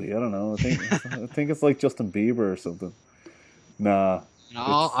 probably. I don't know. I think it's like Justin Bieber or something. Nah.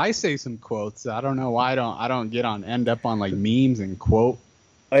 I say some quotes. I don't know why I don't end up on like memes and quote.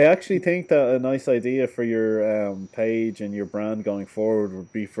 I actually think that a nice idea for your page and your brand going forward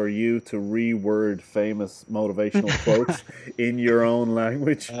would be for you to reword famous motivational quotes in your own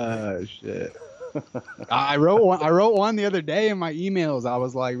language. Oh shit! I wrote one the other day in my emails. I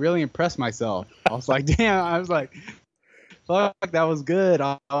was like really impressed myself. I was like, damn. I was like, fuck, that was good.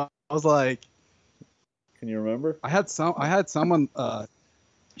 I was like, can you remember? I had someone.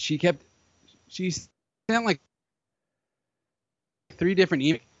 She sent like 3 different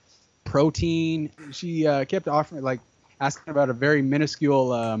emails. Protein. She kept offering, like, asking about a very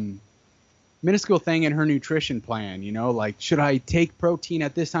minuscule thing in her nutrition plan. You know, like, should I take protein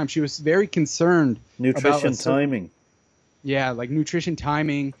at this time? She was very concerned. Nutrition timing. Yeah, like nutrition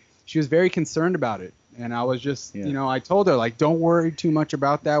timing. She was very concerned about it, and I was just, you know, I told her like, don't worry too much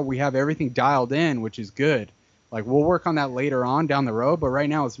about that. We have everything dialed in, which is good. Like, we'll work on that later on down the road, but right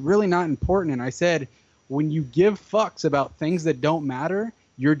now it's really not important. And I said, when you give fucks about things that don't matter,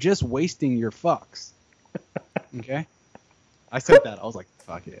 you're just wasting your fucks. Okay? I said that. I was like,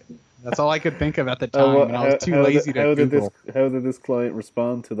 fuck it. That's all I could think of at the time, and I was too lazy to Google. How did this client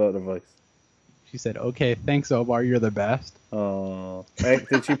respond to that advice? She said, okay, thanks, Omar. You're the best. Oh.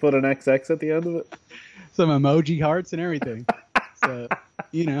 Did she put an XX at the end of it? Some emoji hearts and everything. So,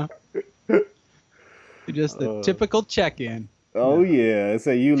 you know. Just a typical check-in. Oh, yeah.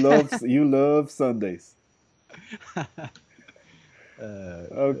 So you love Sundays.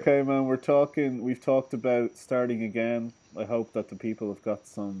 Okay, man. We've talked about starting again. I hope that the people have got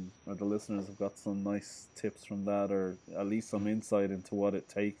or the listeners have got some nice tips from that, or at least some insight into what it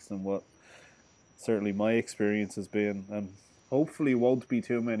takes and what certainly my experience has been. And hopefully won't be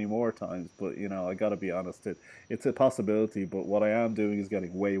too many more times, but you know, I got to be honest, it's a possibility. But what I am doing is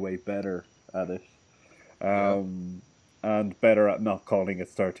getting way, way better at it, and better at not calling it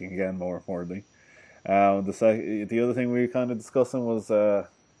starting again. More importantly, the other thing we were kind of discussing was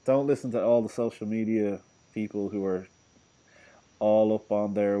don't listen to all the social media people who are all up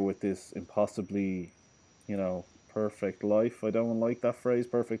on there with this impossibly, you know, perfect life. I don't like that phrase,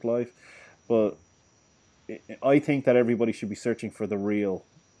 perfect life, but I think that everybody should be searching for the real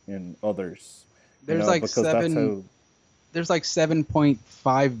in others. There's like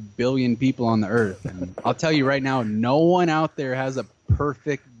 7.5 billion people on the earth, and I'll tell you right now, no one out there has a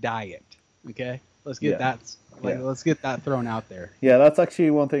perfect diet. Okay, let's get let's get that thrown out there. Yeah, that's actually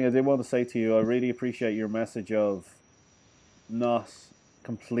one thing I did want to say to you. I really appreciate your message of not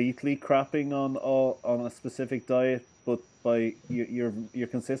completely crapping on a specific diet, but by your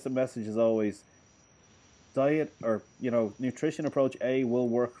consistent message is always diet, or you know, nutrition approach A will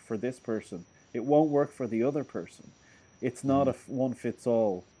work for this person. It won't work for the other person. It's not a one fits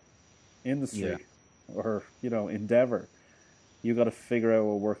all industry or, you know, endeavor. You got to figure out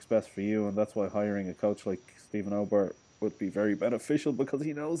what works best for you, and that's why hiring a coach like Stephen Obert would be very beneficial, because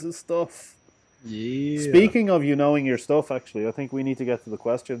he knows his stuff. Yeah. Speaking of you knowing your stuff, actually, I think we need to get to the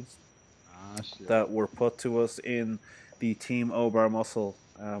questions that were put to us in the Team Obar Muscle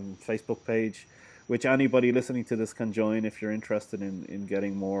Facebook page, which anybody listening to this can join if you're interested in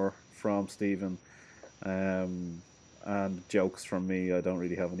getting more from Stephen. And jokes from me. I don't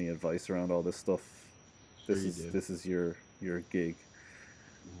really have any advice around all this stuff. This is your gig.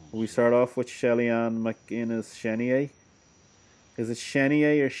 We start off with Shelly-Ann McInnes Chenier. Is it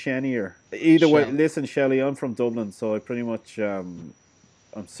Chenier or Chenier? Either way, listen, Shelly, I'm from Dublin, so I pretty much I'm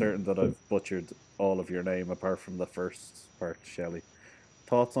certain that I've butchered all of your name apart from the first part, Shelly.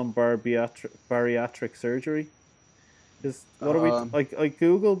 Thoughts on bariatric surgery? What are we? I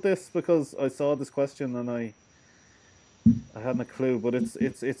googled this because I saw this question and I hadn't a clue, but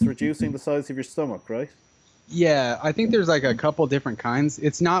it's reducing the size of your stomach, right? Yeah, I think there's like a couple different kinds.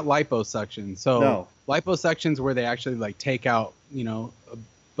 It's not liposuction. So liposuction's where they actually like take out, you know, a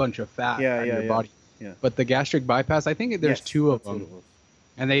bunch of fat out of your body. Yeah. But the gastric bypass, I think there's two of them.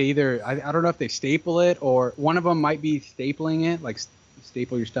 and they either I don't know if they staple it, or one of them might be stapling it, like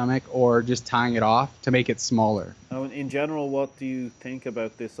staple your stomach, or just tying it off to make it smaller. Now, in general, what do you think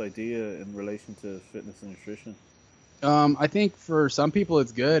about this idea in relation to fitness and nutrition? I think for some people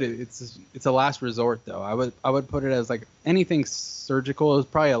it's good. It's a last resort though. I would put it as like anything surgical is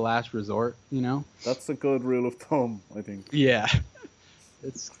probably a last resort. You know. That's a good rule of thumb, I think. Yeah.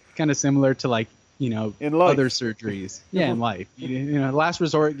 It's kind of similar to like, you know, in life. Other surgeries. Yeah, in life. You know, last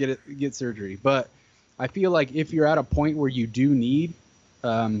resort, get surgery. But I feel like if you're at a point where you do need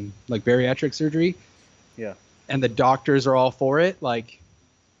like bariatric surgery, yeah, and the doctors are all for it, like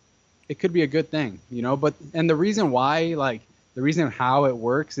it could be a good thing, you know. But and the reason why, like the reason how it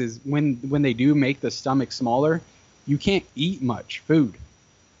works is when they do make the stomach smaller, you can't eat much food.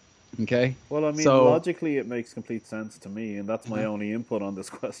 Okay. Well, I mean, logically, it makes complete sense to me, and that's my only input on this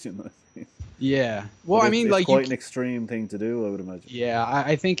question. I think. Yeah. Well, I mean, it's like quite an extreme thing to do, I would imagine. Yeah,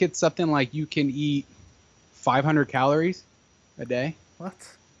 I think it's something like you can eat 500 calories a day. What?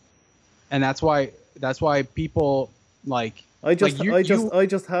 And that's why people like. I just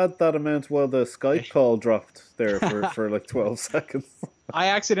had that amount while the Skype call dropped there for like 12 seconds. I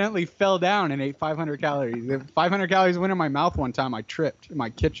accidentally fell down and ate 500 calories. If 500 calories went in my mouth one time. I tripped in my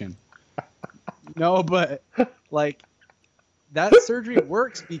kitchen. No, but like that surgery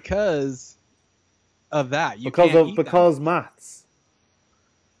works because of that. Because maths.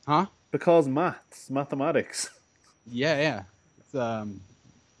 Huh? Because mathematics. Yeah. It's,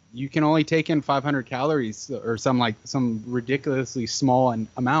 you can only take in 500 calories or some ridiculously small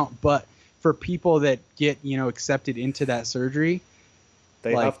amount, but for people that get, you know, accepted into that surgery,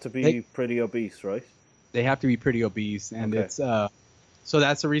 they have to be pretty obese, right? They have to be pretty obese, and it's so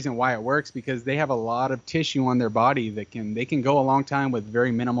that's the reason why it works, because they have a lot of tissue on their body that they can go a long time with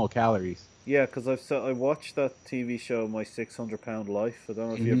very minimal calories. Yeah, because I watched that TV show, My 600-Pound Life. I don't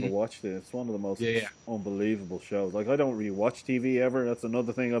know if you ever watched it. It's one of the most unbelievable shows. Like, I don't really watch TV ever. That's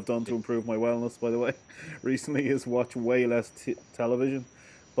another thing I've done to improve my wellness, by the way, recently, is watch way less television.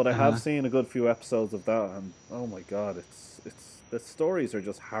 But I have seen a good few episodes of that, and oh my god, it's the stories are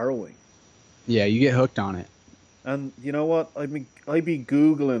just harrowing. Yeah, you get hooked on it. And you know what? I'd be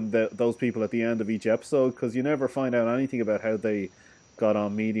Googling those people at the end of each episode, because you never find out anything about how they got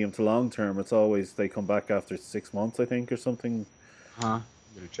on medium to long term. It's always they come back after 6 months, I think, or something. I'm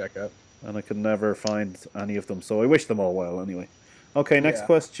gonna check up. And I could never find any of them, so I wish them all well anyway. Okay, next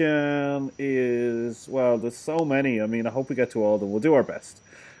question is, well, there's so many. I mean, I hope we get to all of them. We'll do our best.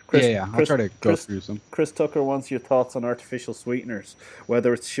 I'll try to go through some. Chris Tucker wants your thoughts on artificial sweeteners,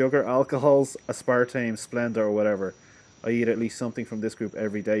 whether it's sugar, alcohols, aspartame, Splenda, or whatever. I eat at least something from this group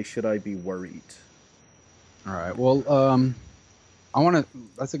every day. Should I be worried? All right. Well,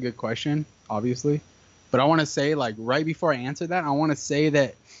 that's a good question, obviously. But I want to say, like, right before I answer that, I want to say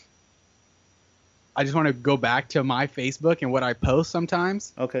that I just want to go back to my Facebook and what I post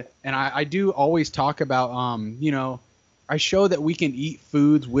sometimes. Okay. And I do always talk about, you know, I show that we can eat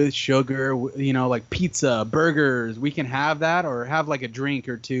foods with sugar, you know, like pizza, burgers. We can have that, or have like a drink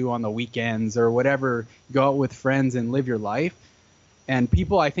or two on the weekends or whatever. Go out with friends and live your life. And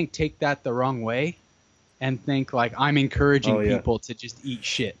people, I think, take that the wrong way and think like I'm encouraging people to just eat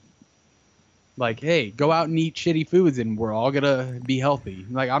shit. Like, hey, go out and eat shitty foods and we're all going to be healthy.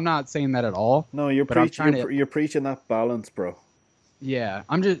 Like, I'm not saying that at all. No, you're preaching that balance, bro. Yeah,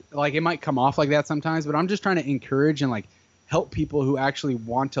 I'm just like, it might come off like that sometimes, but I'm just trying to encourage and like help people who actually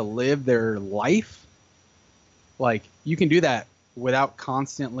want to live their life. Like, you can do that without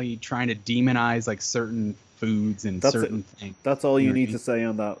constantly trying to demonize like certain foods and certain things. That's all you need to say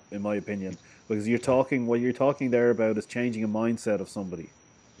on that, in my opinion, because what you're talking there about is changing a mindset of somebody.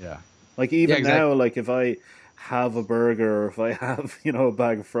 Yeah. Like, even now, like if I have a burger or if I have, you know, a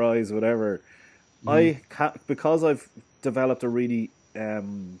bag of fries, whatever, because I've developed a really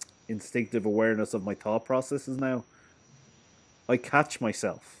instinctive awareness of my thought processes now, I catch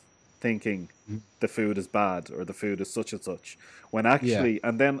myself thinking the food is bad or the food is such and such, when actually,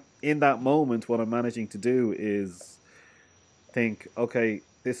 and then in that moment, what I'm managing to do is think, okay,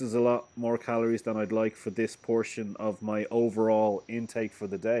 this is a lot more calories than I'd like for this portion of my overall intake for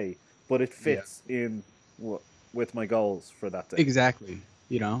the day, but it fits in with my goals for that day. Exactly.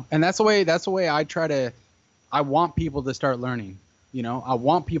 You know, and that's the way I want people to start learning. You know, I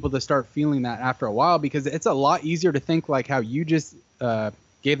want people to start feeling that after a while, because it's a lot easier to think like how you just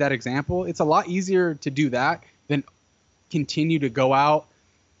gave that example. It's a lot easier to do that than continue to go out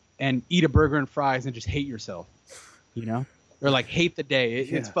and eat a burger and fries and just hate yourself, you know, or like hate the day.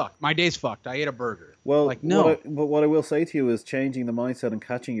 It's fucked. My day's fucked. I ate a burger. Well, like, no. But what I will say to you is changing the mindset and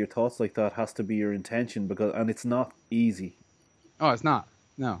catching your thoughts like that has to be your intention, and it's not easy. Oh, it's not.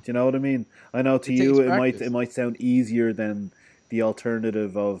 No. Do you know what I mean? I know to you it might sound easier than the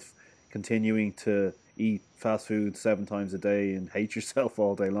alternative of continuing to eat fast food 7 times a day and hate yourself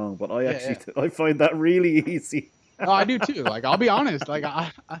all day long. But I find that really easy. No, I do too. Like, I'll be honest. Like,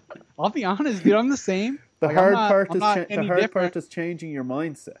 I'll be honest, dude. I'm the same. The like, hard part is changing your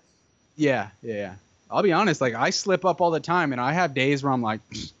mindset. Yeah. I'll be honest. Like, I slip up all the time, and I have days where I'm like,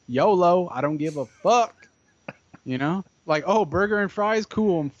 YOLO. I don't give a fuck. You know, like, oh, burger and fries,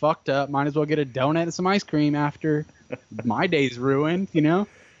 cool. I'm fucked up. Might as well get a donut and some ice cream after my day's ruined. You know,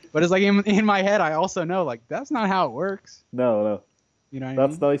 but it's like in my head, I also know like that's not how it works. No. You know,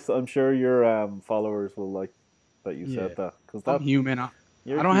 that's nice. I'm sure your followers will like that you said that because I'm human. I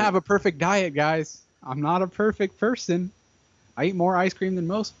don't have a perfect diet, guys. I'm not a perfect person. I eat more ice cream than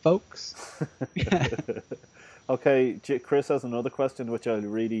most folks. Okay, Chris has another question which I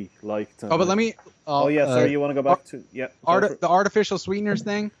really liked. But let me. Sorry, you want to go back to the artificial sweeteners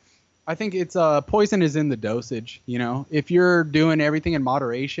thing? I think it's poison is in the dosage. You know, if you're doing everything in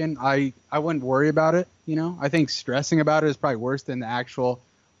moderation, I wouldn't worry about it. You know, I think stressing about it is probably worse than the actual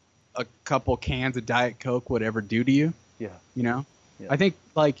a couple cans of Diet Coke would ever do to you. Yeah. You know, I think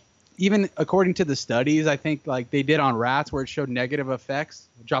like even according to the studies, I think like they did on rats where it showed negative effects.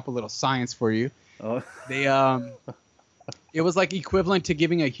 I'll drop a little science for you. Oh. They it was like equivalent to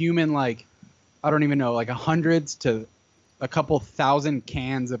giving a human like I don't even know like hundreds to a couple thousand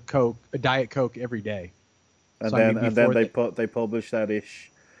cans of Coke, a Diet Coke every day. And then they publish that ish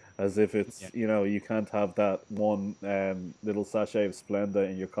as if it's you know you can't have that one little sachet of Splenda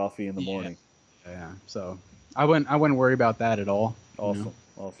in your coffee in the morning. Yeah. So I wouldn't worry about that at all. Awesome.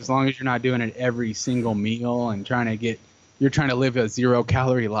 As long as you're not doing it every single meal and you're trying to live a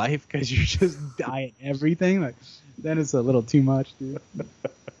 0-calorie life because you're just diet everything. Like, then it's a little too much, dude.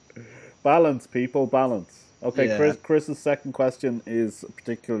 Balance, people, balance. Okay, Yeah. Chris's second question is a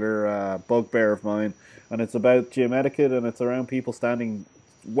particular bugbear of mine, and it's about gym etiquette, and it's around people standing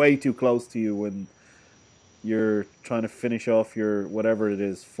way too close to you when you're trying to finish off your whatever it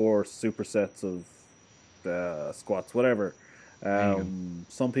is 4 supersets of squats, whatever.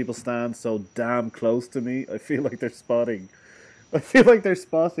 Some people stand so damn close to me. I feel like they're spotting,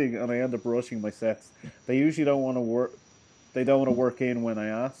 and I end up rushing my sets. They usually don't want to work. They don't want to work in when I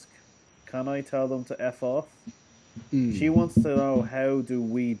ask. Can I tell them to F off? She wants to know, how do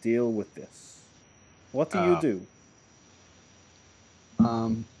we deal with this? What do you do?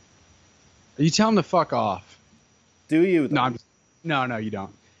 You tell them to fuck off. Do you? No, no, you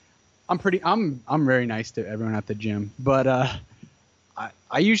don't. I'm very nice to everyone at the gym, but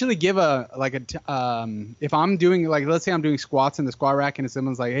I usually give if I'm doing like, let's say I'm doing squats in the squat rack and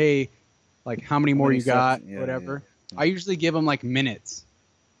someone's like, hey, like how many more you got, whatever. Yeah. I usually give them like minutes,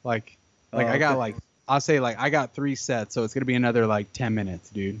 like I got like, I'll say like I got 3 sets, so it's gonna be another like 10 minutes,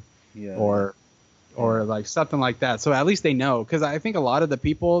 dude. Yeah. Or like something like that. So at least they know, because I think a lot of the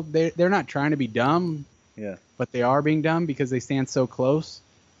people they're not trying to be dumb. Yeah. But they are being dumb because they stand so close,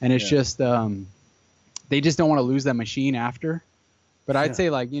 and it's just they just don't want to lose that machine after. But I'd say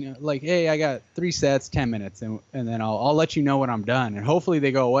like, you know, like, hey, I got 3 sets, 10 minutes, and then I'll let you know when I'm done, and hopefully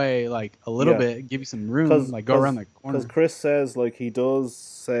they go away like a little bit, give you some room, like go around the corner. Because Chris says like he does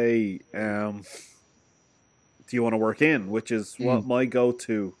say, do you want to work in? Which is what my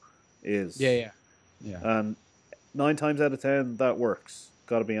go-to is. Yeah. And 9 times out of 10 that works.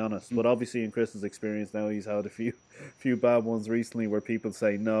 Got to be honest. But obviously in Chris's experience now, he's had a few bad ones recently where people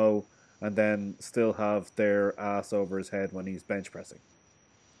say no and then still have their ass over his head when he's bench pressing.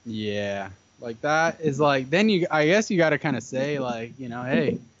 Yeah, like that is like, then I guess you got to kind of say like, you know,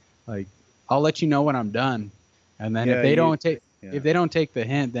 hey, like I'll let you know when I'm done, and then if they don't take the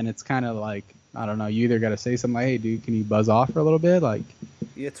hint, then it's kind of like, I don't know, you either got to say something like, hey, dude, can you buzz off for a little bit, like.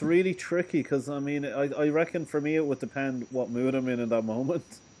 It's really tricky because I mean, I reckon for me it would depend what mood I'm in that moment.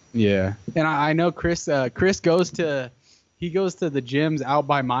 Yeah, and I know Chris goes to the gyms out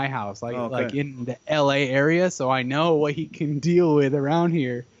by my house, like in the LA area, so I know what he can deal with around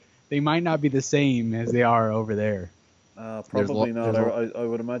here. They might not be the same as they are over there. Probably not. I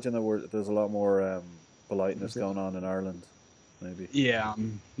would imagine there's a lot more politeness going on in Ireland, maybe. Yeah,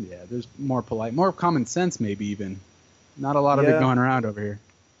 there's more more common sense, maybe even. Not a lot of it going around over here.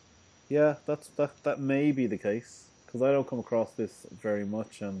 Yeah, that may be the case, because I don't come across this very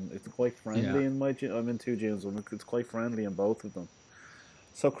much, and it's quite friendly in my gym. I'm in 2 gyms, and it's quite friendly in both of them.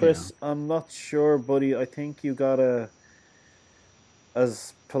 So, Chris, I'm not sure, buddy. I think you gotta,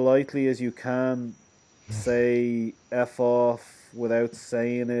 as politely as you can, say F off without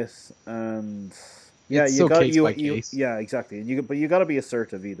saying it, and yeah, it's you got case. yeah, exactly. But you got to be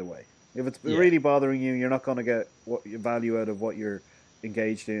assertive either way. If it's really bothering you, you're not going to get what value out of what you're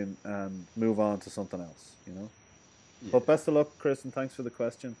engaged in and move on to something else, you know. Yeah. But best of luck, Chris, and thanks for the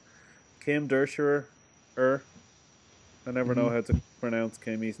question. Kim Derscherer, I never know how to pronounce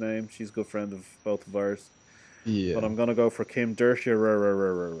Kimmy's name. She's a good friend of both of ours. Yeah. But I'm gonna go for Kim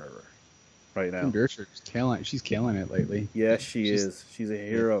Derscherer right now. Kim Derscherer, she's killing it lately. Yes, she is. She's a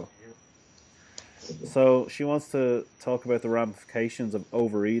hero. So she wants to talk about the ramifications of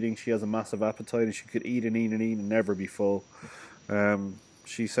overeating. She has a massive appetite and she could eat and eat and eat and never be full.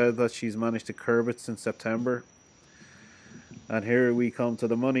 She said that she's managed to curb it since September. And here we come to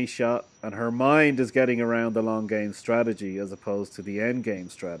the money shot, and her mind is getting around the long game strategy as opposed to the end game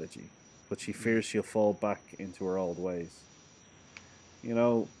strategy. But she fears she'll fall back into her old ways. You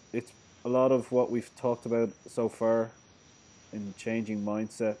know, it's a lot of what we've talked about so far in changing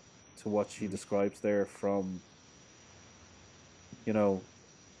mindset to what she describes there, from, you know,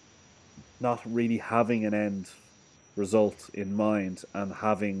 not really having an end result in mind and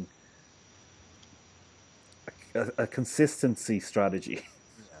having a consistency strategy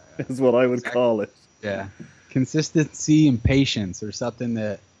is what I would call it. Yeah. Consistency and patience are something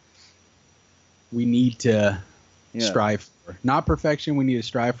that we need to strive for. Not perfection, we need to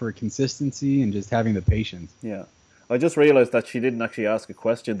strive for consistency and just having the patience. Yeah. I just realized that she didn't actually ask a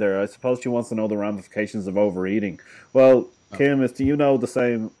question there. I suppose she wants to know the ramifications of overeating. Well, Kim, do you know the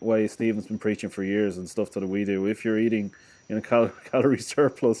same way Stephen's been preaching for years and stuff that we do? If you're eating in a calorie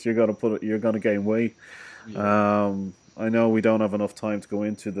surplus, you're gonna gain weight. Yeah. I know we don't have enough time to go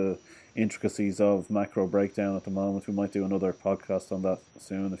into the intricacies of macro breakdown at the moment. We might do another podcast on that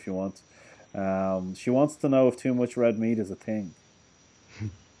soon if you want. She wants to know if too much red meat is a thing.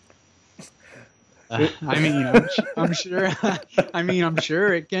 I mean, I'm sure. I'm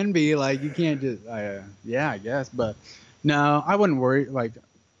sure it can be. Like, you can't just. I guess, but no, I wouldn't worry. Like,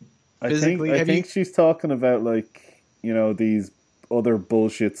 physically, I think she's talking about, like, you know, these other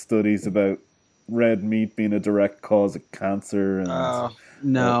bullshit studies about red meat being a direct cause of cancer. And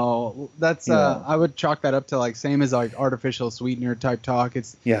no, that's I would chalk that up to, like, same as like artificial sweetener type talk.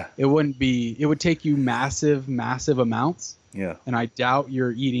 It wouldn't be. It would take you massive amounts. Yeah. And I doubt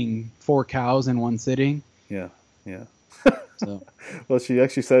you're eating 4 cows in one sitting. Yeah. So. Well, she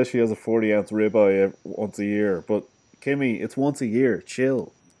actually says she has a 40-ounce ribeye once a year. But, Kimmy, it's once a year.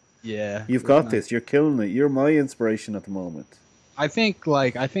 Chill. Yeah. You've got this. You're killing it. You're my inspiration at the moment. I think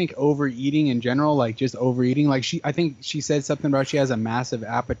overeating in general, like just overeating, like I think she said something about she has a massive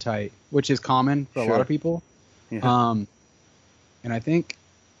appetite, which is common for a lot of people. Yeah. And I think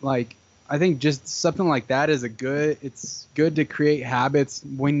just something like that is it's good to create habits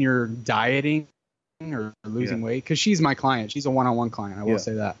when you're dieting or losing weight. Because she's my client. She's a one-on-one client. I will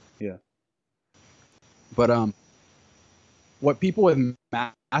say that. Yeah. But what people with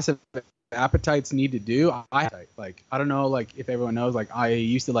massive appetites need to do, I don't know, like, if everyone knows, like, I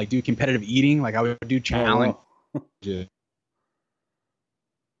used to, like, do competitive eating. Like, I would do challenge. It's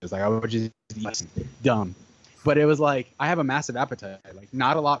like I would just eat dumb. But it was like, I have a massive appetite. Like,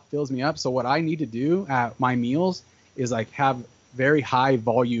 not a lot fills me up. So what I need to do at my meals is, like, have very high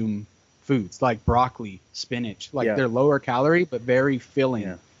volume foods, like broccoli, spinach. Like, they're lower calorie, but very filling.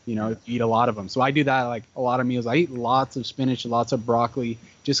 Yeah. You know, you eat a lot of them. So I do that, like, a lot of meals. I eat lots of spinach, lots of broccoli,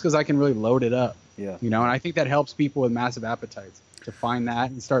 just because I can really load it up. Yeah. You know, and I think that helps people with massive appetites to find that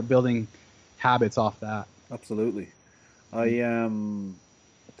and start building habits off that. Absolutely.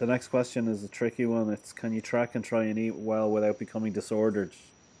 The next question is a tricky one. It's, can you track and try and eat well without becoming disordered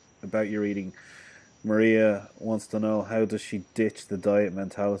about your eating? Maria wants to know, how does she ditch the diet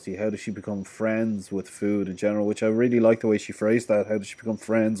mentality? How does she become friends with food in general? Which I really like the way she phrased that. How does she become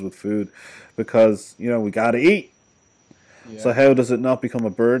friends with food? Because, you know, we got to eat. Yeah. So how does it not become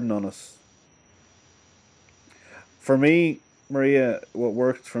a burden on us? For me, Maria, what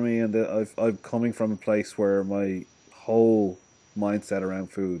worked for me, and I'm coming from a place where my whole mindset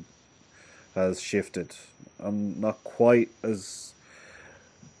around food has shifted. I'm not quite as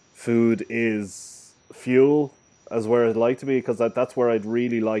food is fuel as where I'd like to be, because that's where I'd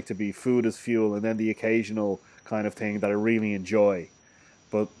really like to be. Food is fuel, and then the occasional kind of thing that I really enjoy.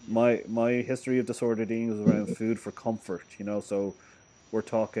 But my history of disordered eating was around food for comfort, you know. So we're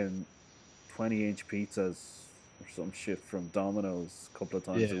talking 20-inch pizzas or some shit from Domino's a couple of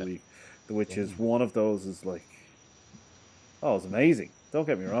times a week, which is one of those is like, oh, it's amazing. Don't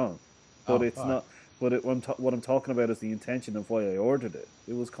get me wrong, but it's not. But what I'm talking about is the intention of why I ordered it.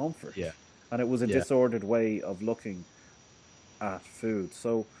 It was comfort, and it was a disordered way of looking at food.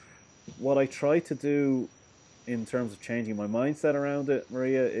 So, what I try to do in terms of changing my mindset around it,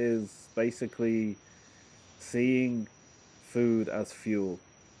 Maria, is basically seeing food as fuel.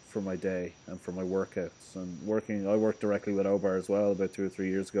 for my day and for my workouts. And I worked directly with Obar as well about 2 or 3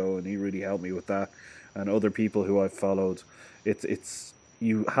 years ago, and he really helped me with that. And other people who I've followed, it's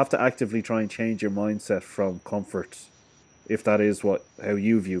you have to actively try and change your mindset from comfort, if that is how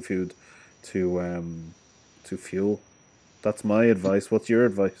you view food, to fuel. That's my advice. What's your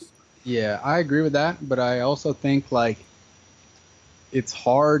advice? Yeah, I agree with that, but I also think like it's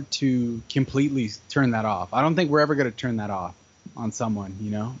hard to completely turn that off. I don't think we're ever going to turn that off on someone, you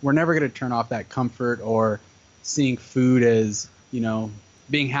know? We're never going to turn off that comfort or seeing food as, you know,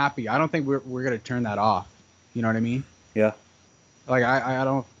 being happy. I don't think we're going to turn that off. You know what I mean? Yeah. Like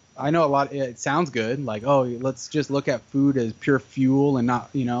I know a lot, it sounds good, like, oh, let's just look at food as pure fuel and not,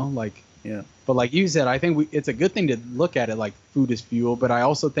 you know, like, yeah. But like you said, I think it's a good thing to look at it like food is fuel, but I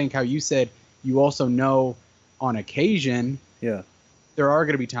also think how you said, you also know on occasion, yeah, there are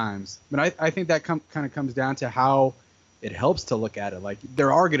going to be times, but I think that kind of comes down to how it helps to look at it. Like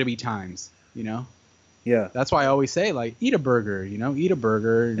there are going to be times, you know? Yeah. That's why I always say like, eat a burger, you know, Yeah.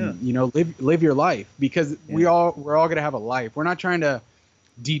 and, you know, live your life, because we're all going to have a life. We're not trying to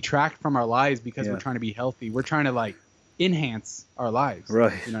detract from our lives because we're trying to be healthy. We're trying to like enhance our lives.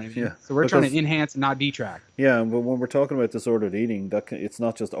 Right. You know what I mean? Yeah. So we're trying to enhance and not detract. Yeah, but when we're talking about disordered eating, it's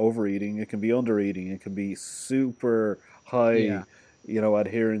not just overeating. It can be undereating. It can be super high, you know,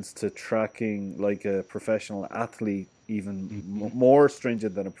 adherence to tracking, like a professional athlete, even more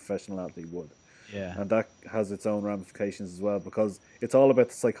stringent than a professional athlete would. Yeah. And that has its own ramifications as well, because it's all about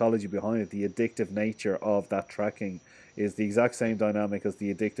the psychology behind it. The addictive nature of that tracking is the exact same dynamic as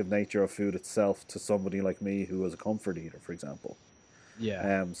the addictive nature of food itself to somebody like me who is a comfort eater, for example.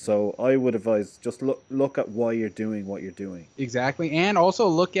 Yeah. So I would advise just look at why you're doing what you're doing. Exactly. And also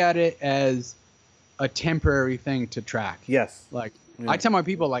look at it as a temporary thing to track. Yes. Like I tell my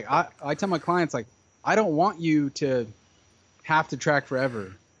people, like I tell my clients, like, I don't want you to have to track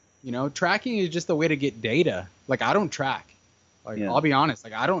forever. You know, tracking is just a way to get data. Like I don't track. Like I'll be honest.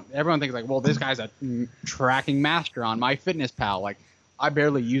 Like everyone thinks like, well, this guy's a tracking master on MyFitnessPal. Like I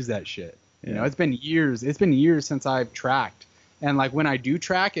barely use that shit. Yeah. You know, it's been years. It's been years since I've tracked. And like when I do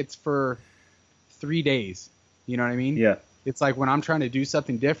track, it's for 3 days. You know what I mean? Yeah. It's like when I'm trying to do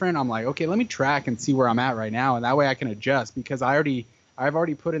something different, I'm like, okay, let me track and see where I'm at right now, and that way I can adjust because I've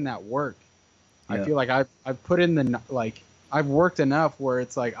already put in that work. Yeah. I feel like I've put in I've worked enough where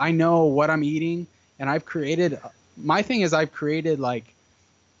it's like I know what I'm eating, and I've created like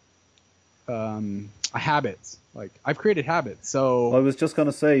habits. Like I've created habits. So I was just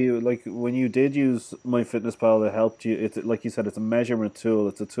gonna say, like when you did use MyFitnessPal, it helped you. It's like you said, it's a measurement tool.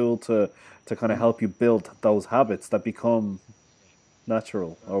 It's a tool to kind of help you build those habits that become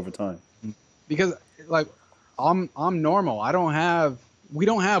natural over time. Because like I'm normal. We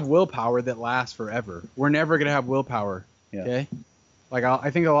don't have willpower that lasts forever. We're never gonna have willpower. Yeah. Okay. Like I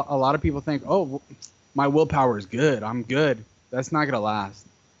think a lot of people think, oh, my willpower is good. I'm good. That's not gonna last.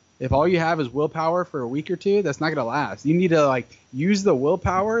 If all you have is willpower for a week or two, that's not gonna last. You need to like use the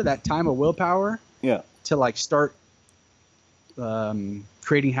willpower, that time of willpower, to like start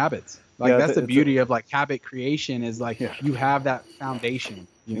creating habits. Like that's the beauty of like habit creation is like you have that foundation.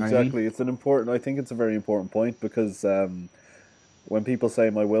 You know exactly. what I mean? I think it's a very important point because when people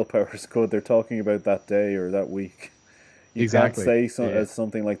say my willpower is good, they're talking about that day or that week. You can't say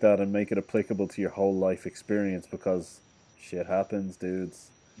something like that and make it applicable to your whole life experience because shit happens, dudes.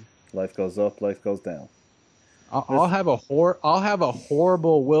 Life goes up, life goes down. I'll have a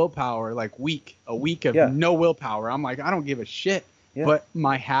horrible willpower like a week of no willpower. I'm like, I don't give a shit. Yeah. But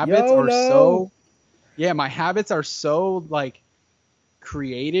my habits my habits are so like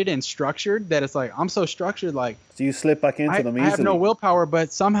created and structured that it's like I'm so structured like so you slip back into them easily. I have no willpower,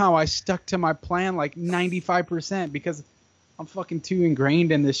 but somehow I stuck to my plan like 95% because I'm fucking too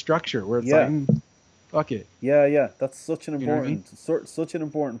ingrained in this structure where it's like fuck it. Yeah. That's such an important, such an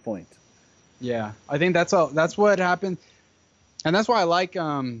important point. Yeah, I think that's what happened, and that's why I like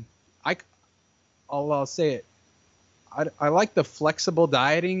I'll say it. I like the flexible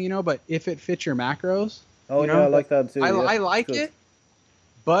dieting, you know, but if it fits your macros. Oh I like that too. I like it,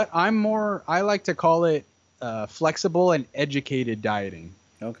 but I like to call it flexible and educated dieting.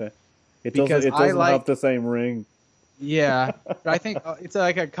 Okay. It doesn't have the same ring. Yeah, but I think it's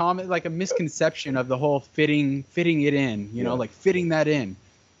like a misconception of the whole fitting it in, you know, like fitting that in.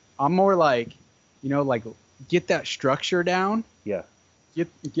 I'm more like, you know, like get that structure down. Yeah.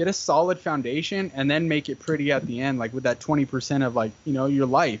 Get a solid foundation and then make it pretty at the end, like with that 20% of like, you know, your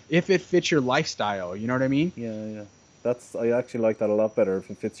life, if it fits your lifestyle, you know what I mean? Yeah. I actually like that a lot better if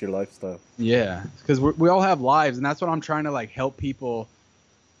it fits your lifestyle. Yeah, because we all have lives, and that's what I'm trying to like help people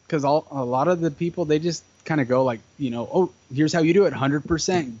because a lot of the people, they just kind of go like, oh, here's how you do it,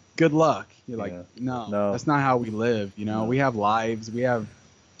 100%, good luck. You're like, no, that's not how we live. We have lives, we have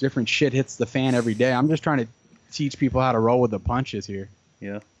different shit hits the fan every day. I'm just trying to teach people how to roll with the punches here.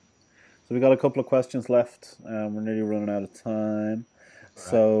 Yeah. So we got a couple of questions left. We're nearly running out of time. Right.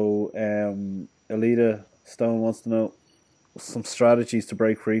 So Alita Stone wants to know some strategies to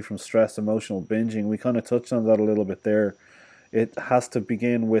break free from stress, emotional binging. We kind of touched on that a little bit there. It has to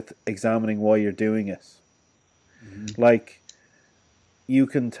begin with examining why you're doing it. Mm-hmm. Like, you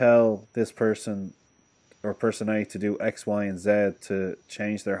can tell this person or person A to do X, Y, and Z to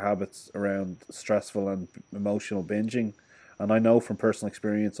change their habits around stressful and emotional binging. And I know from personal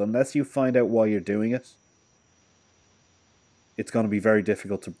experience, unless you find out why you're doing it, it's going to be very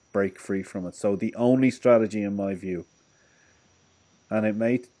difficult to break free from it. So the only strategy, in my view, and it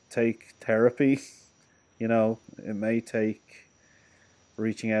may take therapy, it may take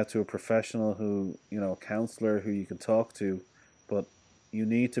reaching out to a professional who, a counselor who you can talk to, but you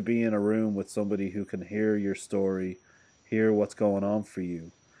need to be in a room with somebody who can hear your story, hear what's going on for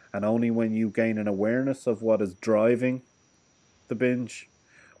you. And only when you gain an awareness of what is driving the binge,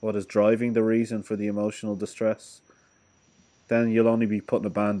 what is driving the reason for the emotional distress, then you'll only be putting a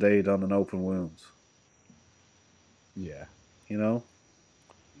band-aid on an open wound. Yeah.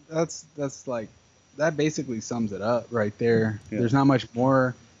 That's like, that basically sums it up right there. Yeah. There's not much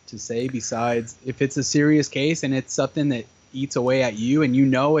more to say besides, if it's a serious case and it's something that eats away at you and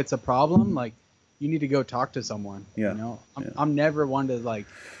it's a problem, like, you need to go talk to someone. Yeah. I'm never one to like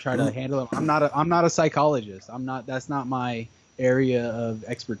try to handle it. I'm not a psychologist. That's not my area of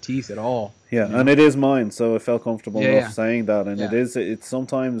expertise at all. Yeah, and it is mine, so I felt comfortable enough saying that. And it's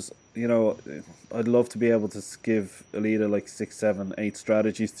sometimes, I'd love to be able to give Alita like 6, 7, 8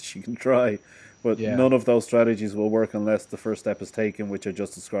 strategies that she can try, but none of those strategies will work unless the first step is taken, which I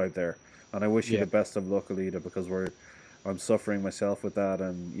just described there. And I wish you the best of luck, Alita, because I'm suffering myself with that,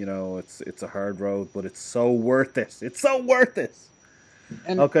 and it's a hard road, but it's so worth it. It's so worth it.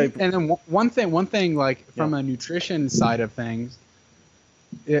 And then one thing, like from a nutrition side of things,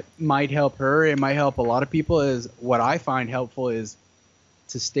 it might help her. It might help a lot of people. Is what I find helpful is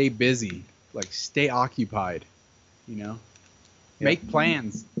to stay busy, like stay occupied. Make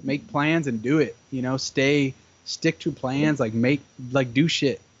plans and do it. Stick to plans. Like do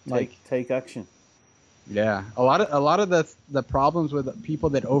shit. Take action. Yeah, a lot of the problems with people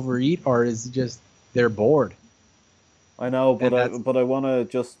that overeat is just they're bored. I know, but I want to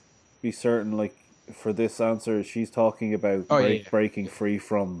just be certain, like, for this answer, she's talking about breaking free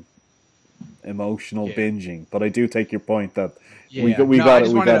from emotional binging. But I do take your point that we got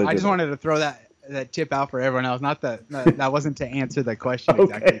it. I just wanted to throw that tip out for everyone else. Not that wasn't to answer the question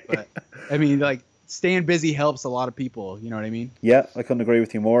exactly, but I mean, like, staying busy helps a lot of people. You know what I mean? Yeah, I couldn't agree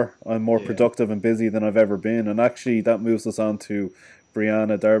with you more. I'm more productive and busy than I've ever been. And actually, that moves us on to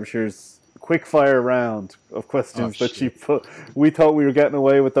Brianna Derbyshire's quick fire round of questions that she put. We thought we were getting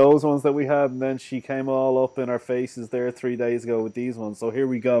away with those ones that we had, and then she came all up in our faces there 3 days ago with these ones. So here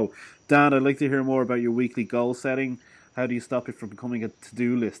we go. Dan, I'd like to hear more about your weekly goal setting. How do you stop it from becoming a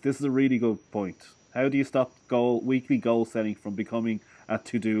to-do list? This is a really good point. How do you stop weekly goal setting from becoming a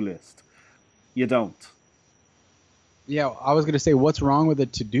to-do list? You don't. Yeah, I was going to say, what's wrong with a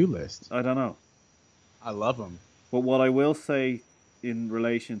to-do list? I don't know. I love them. But what I will say in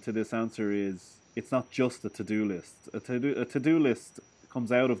relation to this answer is, it's not just a to-do list. A to-do list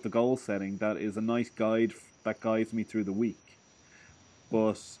comes out of the goal setting. That is a nice guide that guides me through the week.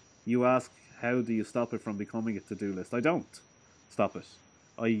 But you ask, how do you stop it from becoming a to-do list? I don't stop it.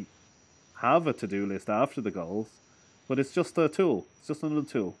 I have a to-do list after the goals, but it's just a tool. It's just another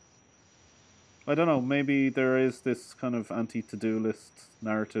tool. I don't know, maybe there is this kind of anti-to-do list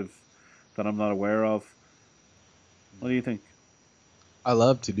narrative that I'm not aware of. What do you think? I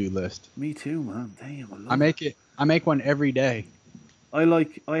love to-do list. Me too, man. Damn, I make one every day.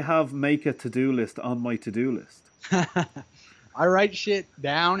 I have make a to-do list on my to-do list. I write shit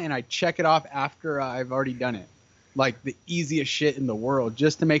down and I check it off after I've already done it. Like the easiest shit in the world,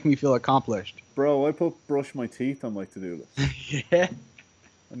 just to make me feel accomplished. Bro, I put brush my teeth on my to-do list. Yeah.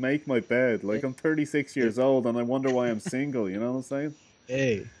 I make my bed. Like, I'm 36 years old and I wonder why I'm single, you know what I'm saying?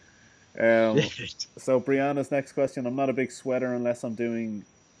 Hey. So Brianna's next question, I'm not a big sweater unless I'm doing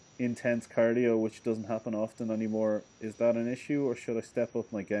intense cardio, which doesn't happen often anymore. Is that an issue, or should I step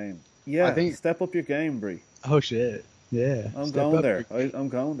up my game? Yeah, step up your game, Bri. Oh shit. Yeah. I'm going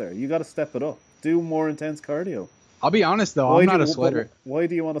there. You got to step it up. Do more intense cardio. I'll be honest though, I'm not a sweater. Why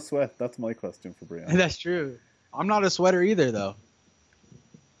do you want to sweat? That's my question for Brianna. That's true. I'm not a sweater either though.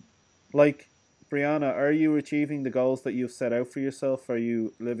 Like, Brianna, are you achieving the goals that you've set out for yourself? Are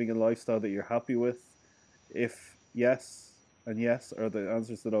you living a lifestyle that you're happy with? If yes and yes are the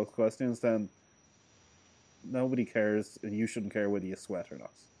answers to those questions, then nobody cares, and you shouldn't care whether you sweat or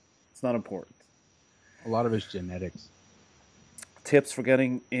not. It's not important. A lot of it's genetics. Tips for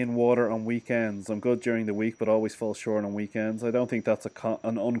getting in water on weekends. I'm good during the week, but always fall short on weekends. I don't think that's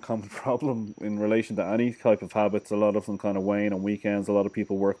an uncommon problem in relation to any type of habits. A lot of them kind of wane on weekends. A lot of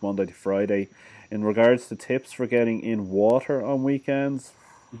people work Monday to Friday. In regards to tips for getting in water on weekends,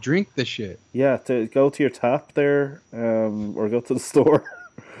 drink the shit. Yeah, to go to your tap there, or go to the store.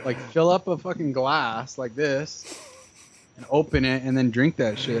 Like, fill up a fucking glass like this and open it and then drink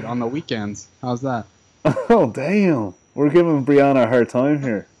that shit on the weekends. How's that? Oh, damn. We're giving Brianna a hard time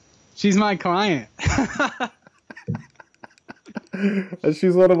here. She's my client. And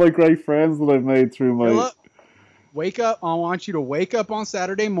she's one of my great friends that I've made through my... Wake up. I want you to wake up on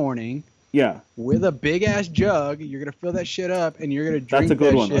Saturday morning. Yeah. With a big-ass jug. You're going to fill that shit up, and you're going to drink that's a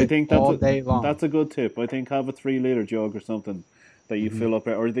good that one. shit I think that's all day long. That's a good tip. I think have a 3-liter jug or something that you fill up,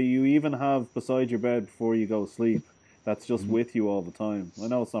 or that you even have beside your bed before you go to sleep. That's just with you all the time. I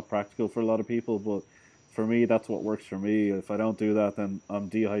know it's not practical for a lot of people, but for me, that's what works for me. If I don't do that, then I'm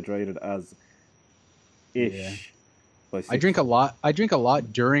dehydrated as ish. Yeah. I drink a lot. I drink a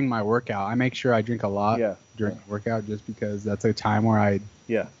lot during my workout. I make sure I drink a lot during the workout, just because that's a time where I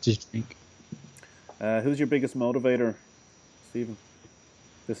just drink. Who's your biggest motivator, Stephen?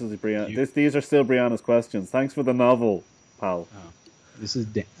 This is Brianna. These are still Brianna's questions. Thanks for the novel, pal. Oh. This is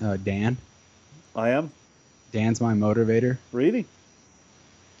Dan. I am. Dan's my motivator. Really?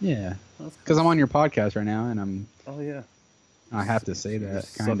 Yeah. Because I'm on your podcast right now, and I'm. Oh yeah. I have to say that,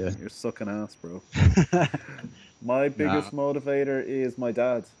 kind of. You're sucking ass, bro. My biggest motivator is my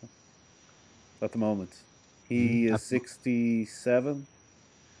dad. At the moment, he is 67,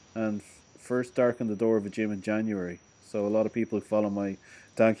 and first darkened the door of a gym in January. So a lot of people who follow my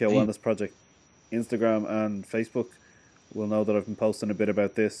Dan Keogh Wellness Project Instagram and Facebook will know that I've been posting a bit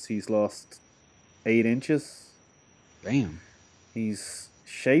about this. He's lost 8 inches. Damn. He's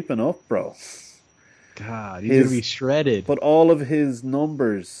shaping up, bro. God, he's going to be shredded. But all of his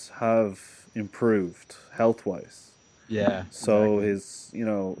numbers have improved health-wise. Yeah. So his,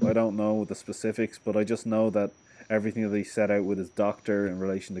 I don't know the specifics, but I just know that everything that he set out with his doctor in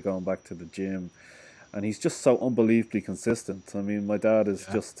relation to going back to the gym, and he's just so unbelievably consistent. I mean, my dad is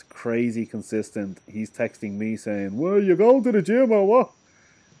just crazy consistent. He's texting me saying, "Well, you going to the gym or what?"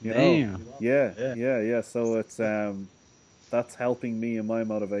 Damn. Yeah. So it's that's helping me in my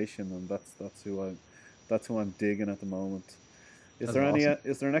motivation, and that's who I'm digging at the moment. Is there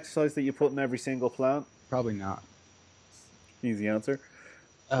an exercise that you put in every single plant? Probably not. Easy answer.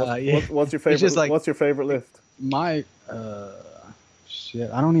 What's your favorite? What's your favorite lift? My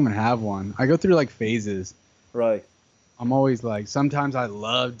shit, I don't even have one. I go through like phases. Right. I'm always like, sometimes I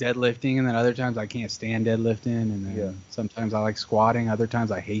love deadlifting, and then other times I can't stand deadlifting, and then sometimes I like squatting, other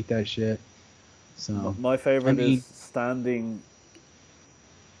times I hate that shit. So my favorite is standing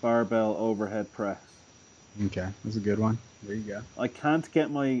barbell overhead press. Okay, that's a good one. There you go. I can't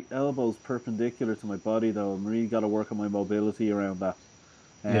get my elbows perpendicular to my body though. I'm really got to work on my mobility around that.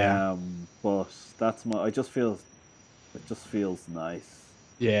 But that's it just feels nice.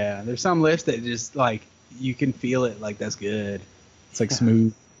 Yeah, there's some lifts that just like you can feel it, like that's good. It's like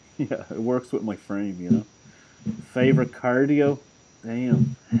smooth. Yeah, it works with my frame, Favorite cardio?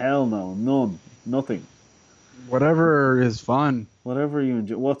 Damn, hell no, none, nothing. Whatever is fun. Whatever you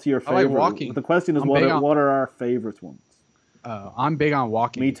enjoy. What's your favorite? I like walking. The question is, what are our favorite ones? I'm big on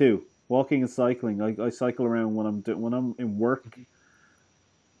walking. Me too. Walking and cycling. I cycle around when I'm in work.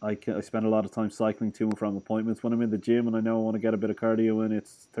 I spend a lot of time cycling to and from appointments. When I'm in the gym and I know I want to get a bit of cardio in,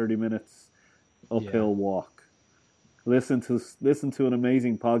 it's 30 minutes uphill walk. Listen to an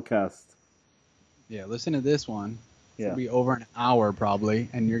amazing podcast. Yeah, listen to this one. Yeah. It'll be over an hour probably,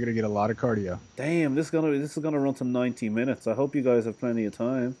 and you're gonna get a lot of cardio. Damn, this is gonna run to 90 minutes. I hope you guys have plenty of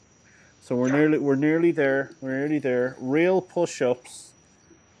time. So we're nearly there. We're nearly there. Real push-ups,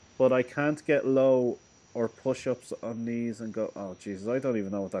 but I can't get low or push-ups on knees and go. Oh Jesus, I don't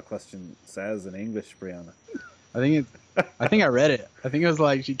even know what that question says in English, Brianna. I think I read it. I think it was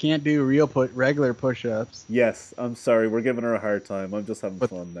like she can't do regular push-ups. Yes, I'm sorry. We're giving her a hard time. I'm just having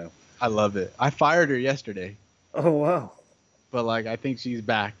fun now. I love it. I fired her yesterday. Oh wow! But like, I think she's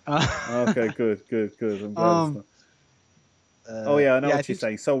back. Okay, good. I'm glad. I know what you're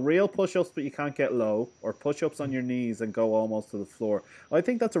saying. So real push-ups, but you can't get low, or push-ups on your knees and go almost to the floor. I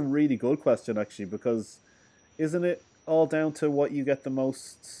think that's a really good question, actually, because isn't it all down to what you get the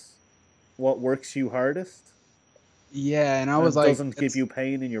most, what works you hardest? Yeah, and I was like, doesn't give you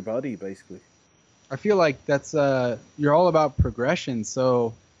pain in your body, basically. I feel like that's you're all about progression.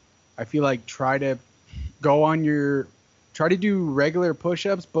 So I feel like try to do regular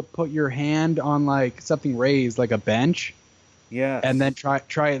push-ups, but put your hand on like something raised, like a bench. Yeah. And then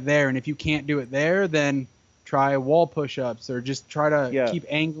try it there. And if you can't do it there, then try wall push-ups, or just try to keep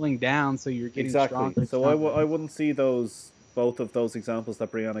angling down so you're getting stronger. So I wouldn't see both of those examples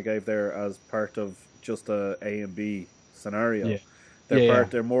that Brianna gave there as part of just a and B scenario. Yeah.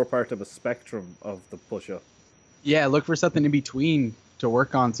 They're more part of a spectrum of the push-up. Yeah, look for something in between to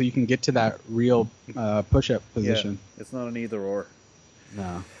work on so you can get to that real push-up position. Yeah, it's not an either or.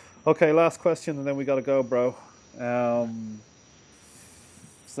 No. Okay, last question, and then we gotta go, bro.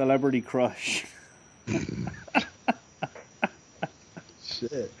 Celebrity crush.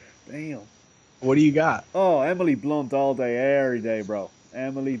 Shit. Damn. What do you got? Oh, Emily Blunt all day, every day, bro.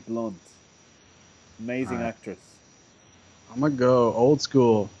 Emily Blunt. Amazing actress. I'm going to go old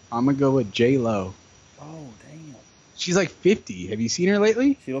school. I'm going to go with J-Lo. Oh, damn. She's like 50. Have you seen her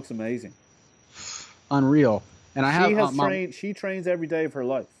lately? She looks amazing. Unreal. And she trains every day of her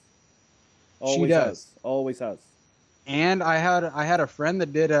life. She does. Always has. And I had a friend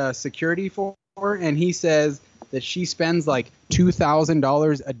that did security for her, and he says that she spends like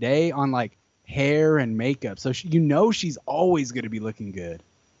 $2,000 a day on like hair and makeup. So she's always going to be looking good.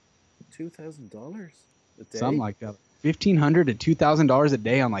 $2,000 a day? Something like that. $1,500 to $2,000 a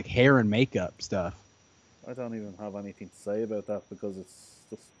day on like hair and makeup stuff. I don't even have anything to say about that because it's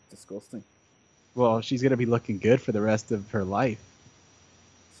just disgusting. Well, she's going to be looking good for the rest of her life.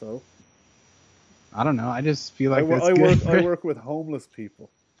 So? I don't know. I just feel like I work with homeless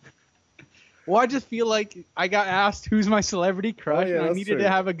people. Well, I just feel like I got asked who's my celebrity crush, and I needed to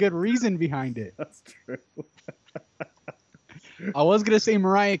have a good reason behind it. That's true. I was going to say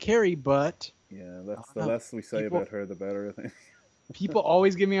Mariah Carey, but... Yeah, that's the less we say about her, the better, I think. People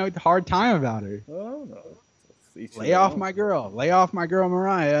always give me a hard time about her. Oh, no. Lay off my girl. Lay off my girl,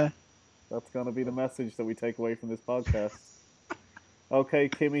 Mariah. That's going to be the message that we take away from this podcast. Okay,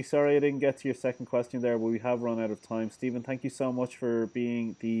 Kimmy, sorry I didn't get to your second question there, but we have run out of time. Stephen, thank you so much for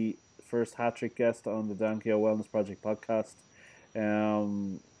being the first hat-trick guest on the Dan Keogh Wellness Project podcast.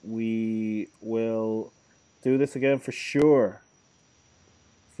 We will do this again for sure.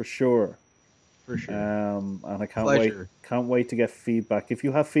 For sure. And I can't wait to get feedback. If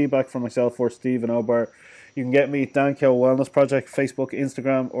you have feedback from myself or Stephen Obar, you can get me at Dan Keogh Wellness Project, Facebook,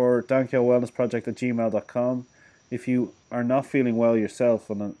 Instagram, or dankeoghwellnessproject@gmail.com. If you are not feeling well yourself,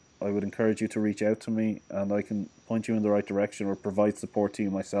 and I would encourage you to reach out to me, and I can point you in the right direction or provide support to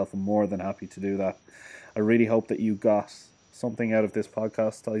you myself. I'm more than happy to do that. I really hope that you got something out of this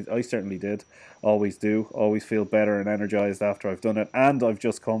podcast. I certainly did. Always do. Always feel better and energized after I've done it. And I've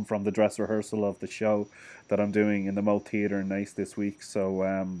just come from the dress rehearsal of the show that I'm doing in the Moat Theatre in Nice this week.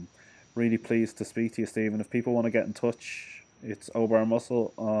 So really pleased to speak to you, Stephen. If people want to get in touch, it's Obar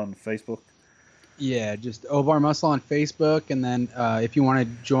Muscle on Facebook. Yeah, just Obar Muscle on Facebook. And then if you want to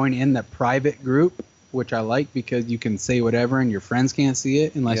join in the private group, which I like because you can say whatever and your friends can't see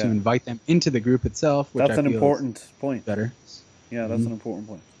it unless you invite them into the group itself. Which that's an important point. Better. Yeah, that's an important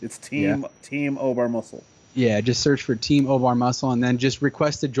point. It's Team Obar Muscle. Yeah, just search for Team Obar Muscle and then just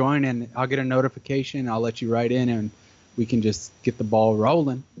request to join, and I'll get a notification. I'll let you right in, and we can just get the ball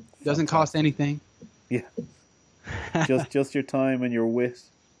rolling. Doesn't cost anything. Yeah. just your time and your wit.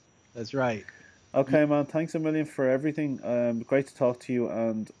 That's right. Okay, man. Thanks a million for everything. Great to talk to you,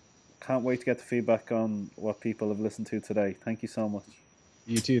 and can't wait to get the feedback on what people have listened to today. Thank you so much.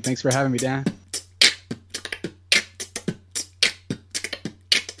 You too. Thanks for having me, Dan.